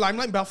 He did the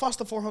Limelight in Belfast,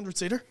 the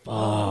 400-seater.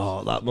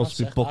 Oh, that must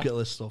be bucket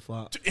list stuff,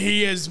 that.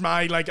 He is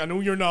my, like, I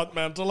know you're not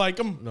meant to like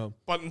him, no,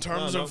 but in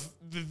terms of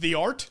the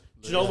art.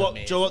 Do you know what?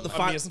 Do you know what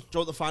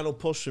the final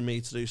push for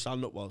me to do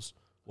stand up was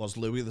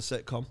Louis the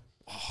sitcom.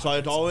 So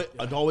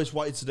I'd always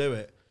wanted to do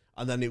it,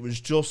 and then it was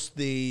just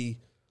the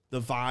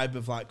vibe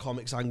of like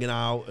comics hanging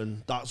out,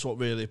 and that's what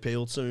really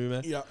appealed to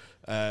me. Yeah.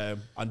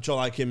 And do you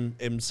like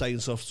him saying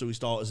stuff to his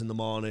daughters in the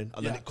morning,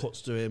 and then it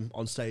cuts to him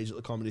on stage at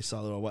the Comedy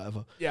Cellar or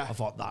whatever. Yeah. I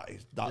thought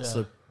that's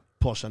the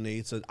push I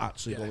need to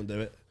actually go and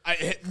do it.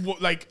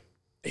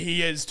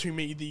 He is to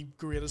me the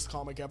greatest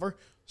comic ever.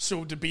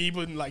 So to be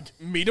able to like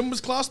meet him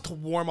was class. To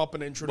warm up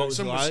and introduce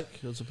him was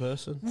like as a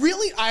person.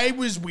 Really, I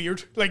was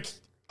weird. Like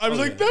I was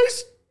nice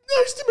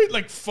to meet,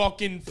 like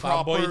fucking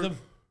proper. Them.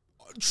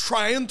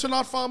 Trying to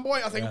not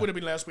fanboy. I think it would have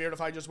been less weird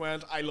if I just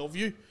went, I love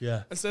you.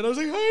 Yeah. Instead I was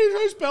like, hey,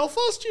 how's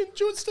Belfast? Do you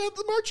understand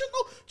the merchant?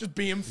 No. Just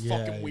being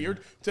fucking weird.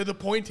 To the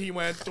point he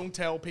went, don't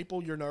tell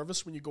people you're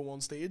nervous when you go on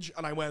stage.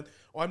 And I went,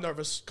 oh, I'm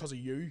nervous because of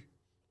you. Do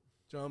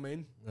you know what I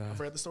mean? I've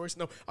read the stories.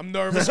 No, I'm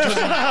nervous because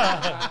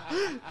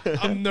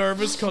I'm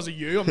nervous because of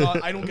you.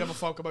 I don't give a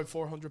fuck about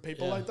 400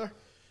 people out there.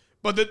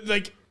 But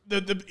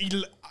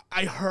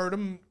I heard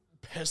him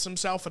piss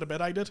himself at a bit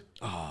I did.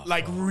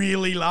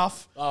 Really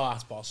laugh. Oh,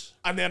 that's boss.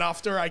 And then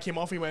after I came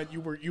off, he went,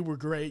 you were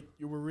great.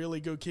 You were really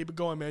good. Keep it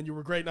going, man. You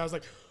were great. And I was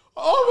like,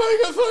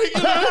 oh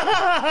my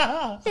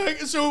God,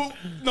 thank you. So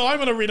now I'm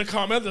going to read a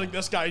comment like,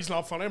 this guy's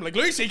not funny. I'm like,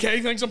 Louis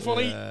C.K. thinks I'm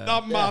funny.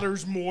 That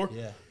matters more.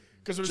 Yeah.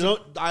 Because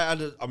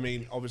I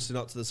mean, obviously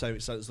not to the same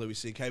extent as Louis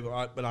C.K.,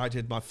 but I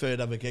did my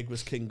third ever gig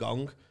was King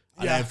Gong.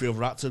 And every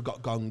other actor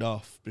got gonged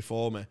off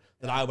before me.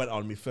 Then I went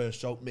on my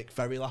first joke. Mick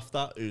Ferry laughed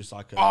at, who's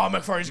like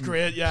Mick Ferry's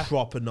great,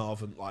 proper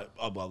northern, like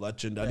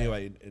legend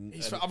anyway.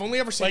 I've only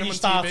ever seen him when on you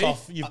start TV.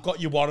 off, you've got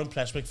your one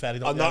impressed Mick Ferry,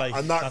 and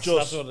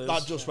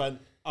that just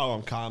went. Oh,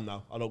 I'm calm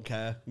now. I don't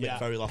care. Mick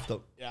Ferry laughed at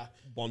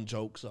one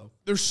joke. So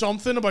there's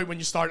something about when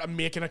you start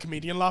making a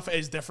comedian laugh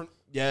is different.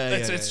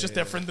 It's just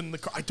different than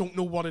I don't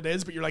know what it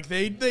is, but you're like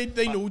they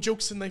know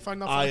jokes and they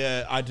find that funny.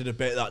 I did a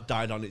bit that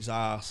died on its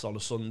ass on a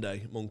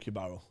Sunday, Monkey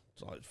Barrel.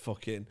 Like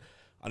fucking,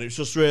 and it was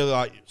just really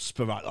like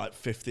sporadic, like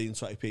 15,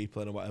 20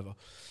 people in or whatever,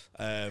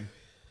 and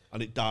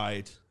it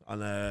died, and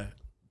there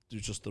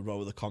was just the row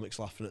of the comics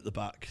laughing at the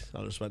back.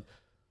 I just went,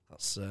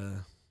 that's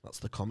the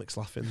comics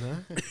laughing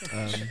there.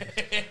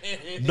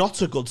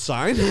 Not a good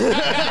sign. Do you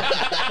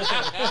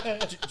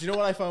know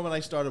what I found when I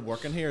started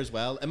working here as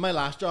well? In my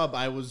last job,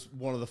 I was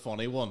one of the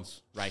funny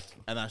ones, right?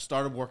 And I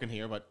started working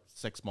here about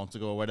 6 months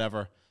ago or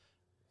whatever.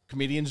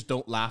 Comedians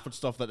don't laugh at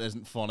stuff that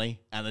isn't funny,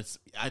 and it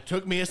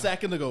took me a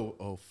second to go,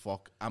 oh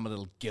fuck, I'm a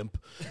little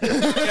gimp. I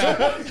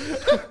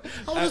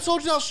would have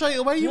told you that straight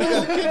away, you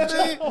little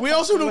gimp. We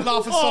also don't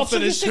laugh at stuff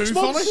that is too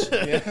funny.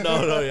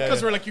 No,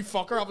 because we're like, you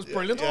fucker, that was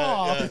brilliant.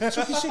 It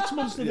took you 6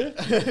 months to do.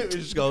 We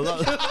just go,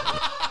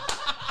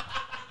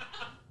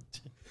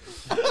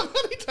 how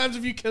many times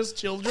have you kissed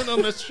children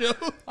on this show?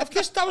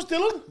 That was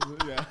Dylan.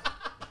 Yeah.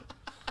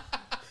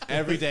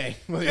 Every day,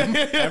 William.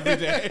 Every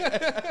day.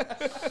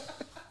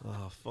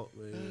 Oh, fuck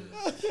me.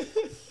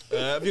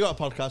 Have you got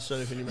a podcast or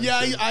anything?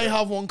 I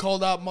have one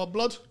called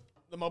Mudblood.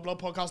 The Mudblood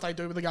podcast I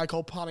do with a guy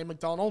called Paddy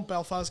McDonald,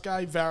 Belfast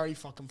guy. Very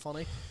fucking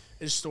funny.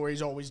 His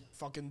stories always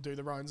fucking do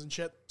the rounds and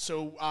shit.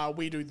 So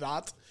we do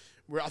that.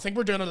 I think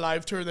we're doing a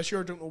live tour this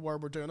year. I don't know where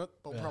we're doing it,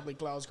 but probably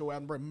Glasgow,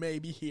 Edinburgh,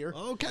 maybe here.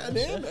 Oh, get in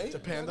here, mate.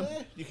 Depending.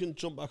 You can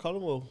jump back on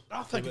and we'll...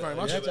 thank you very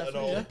much.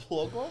 Definitely,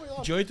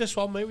 enjoyed this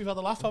one, mate. We've had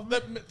a laugh,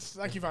 haven't we?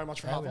 Thank you very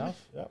much for having me.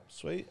 Yeah,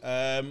 sweet.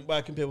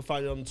 Where can people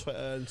find you on Twitter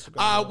and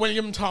Instagram?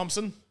 William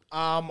Thompson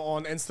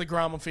on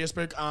Instagram and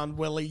Facebook, and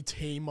Willie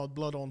T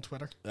Mudblood on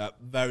Twitter. Yeah,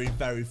 very,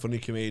 very funny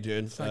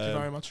comedian. Thank you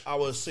very much.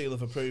 Our seal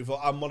of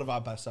approval and one of our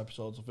best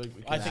episodes, I think.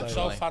 I think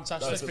so.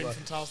 Fantastic. It's been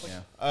fantastic.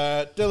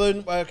 Yeah.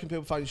 Dylan, where can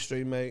people find your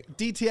stream, mate?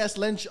 DTS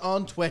Lynch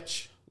on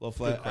Twitch.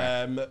 Lovely.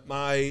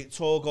 My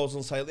tour goes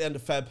on sale at the end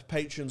of Feb.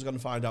 Patreon's going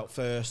to find out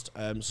first.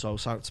 So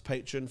sign up to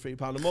Patreon,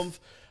 £3 a month.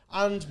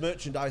 And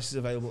merchandise is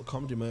available at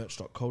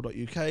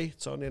comedymerch.co.uk.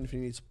 Tony, anything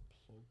you need to...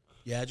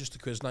 Yeah, just a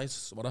quiz night.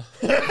 What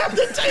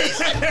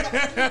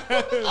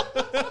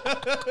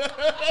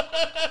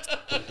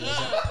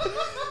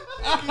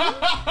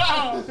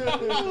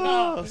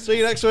See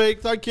you next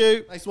week. Thank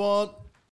you. Nice one.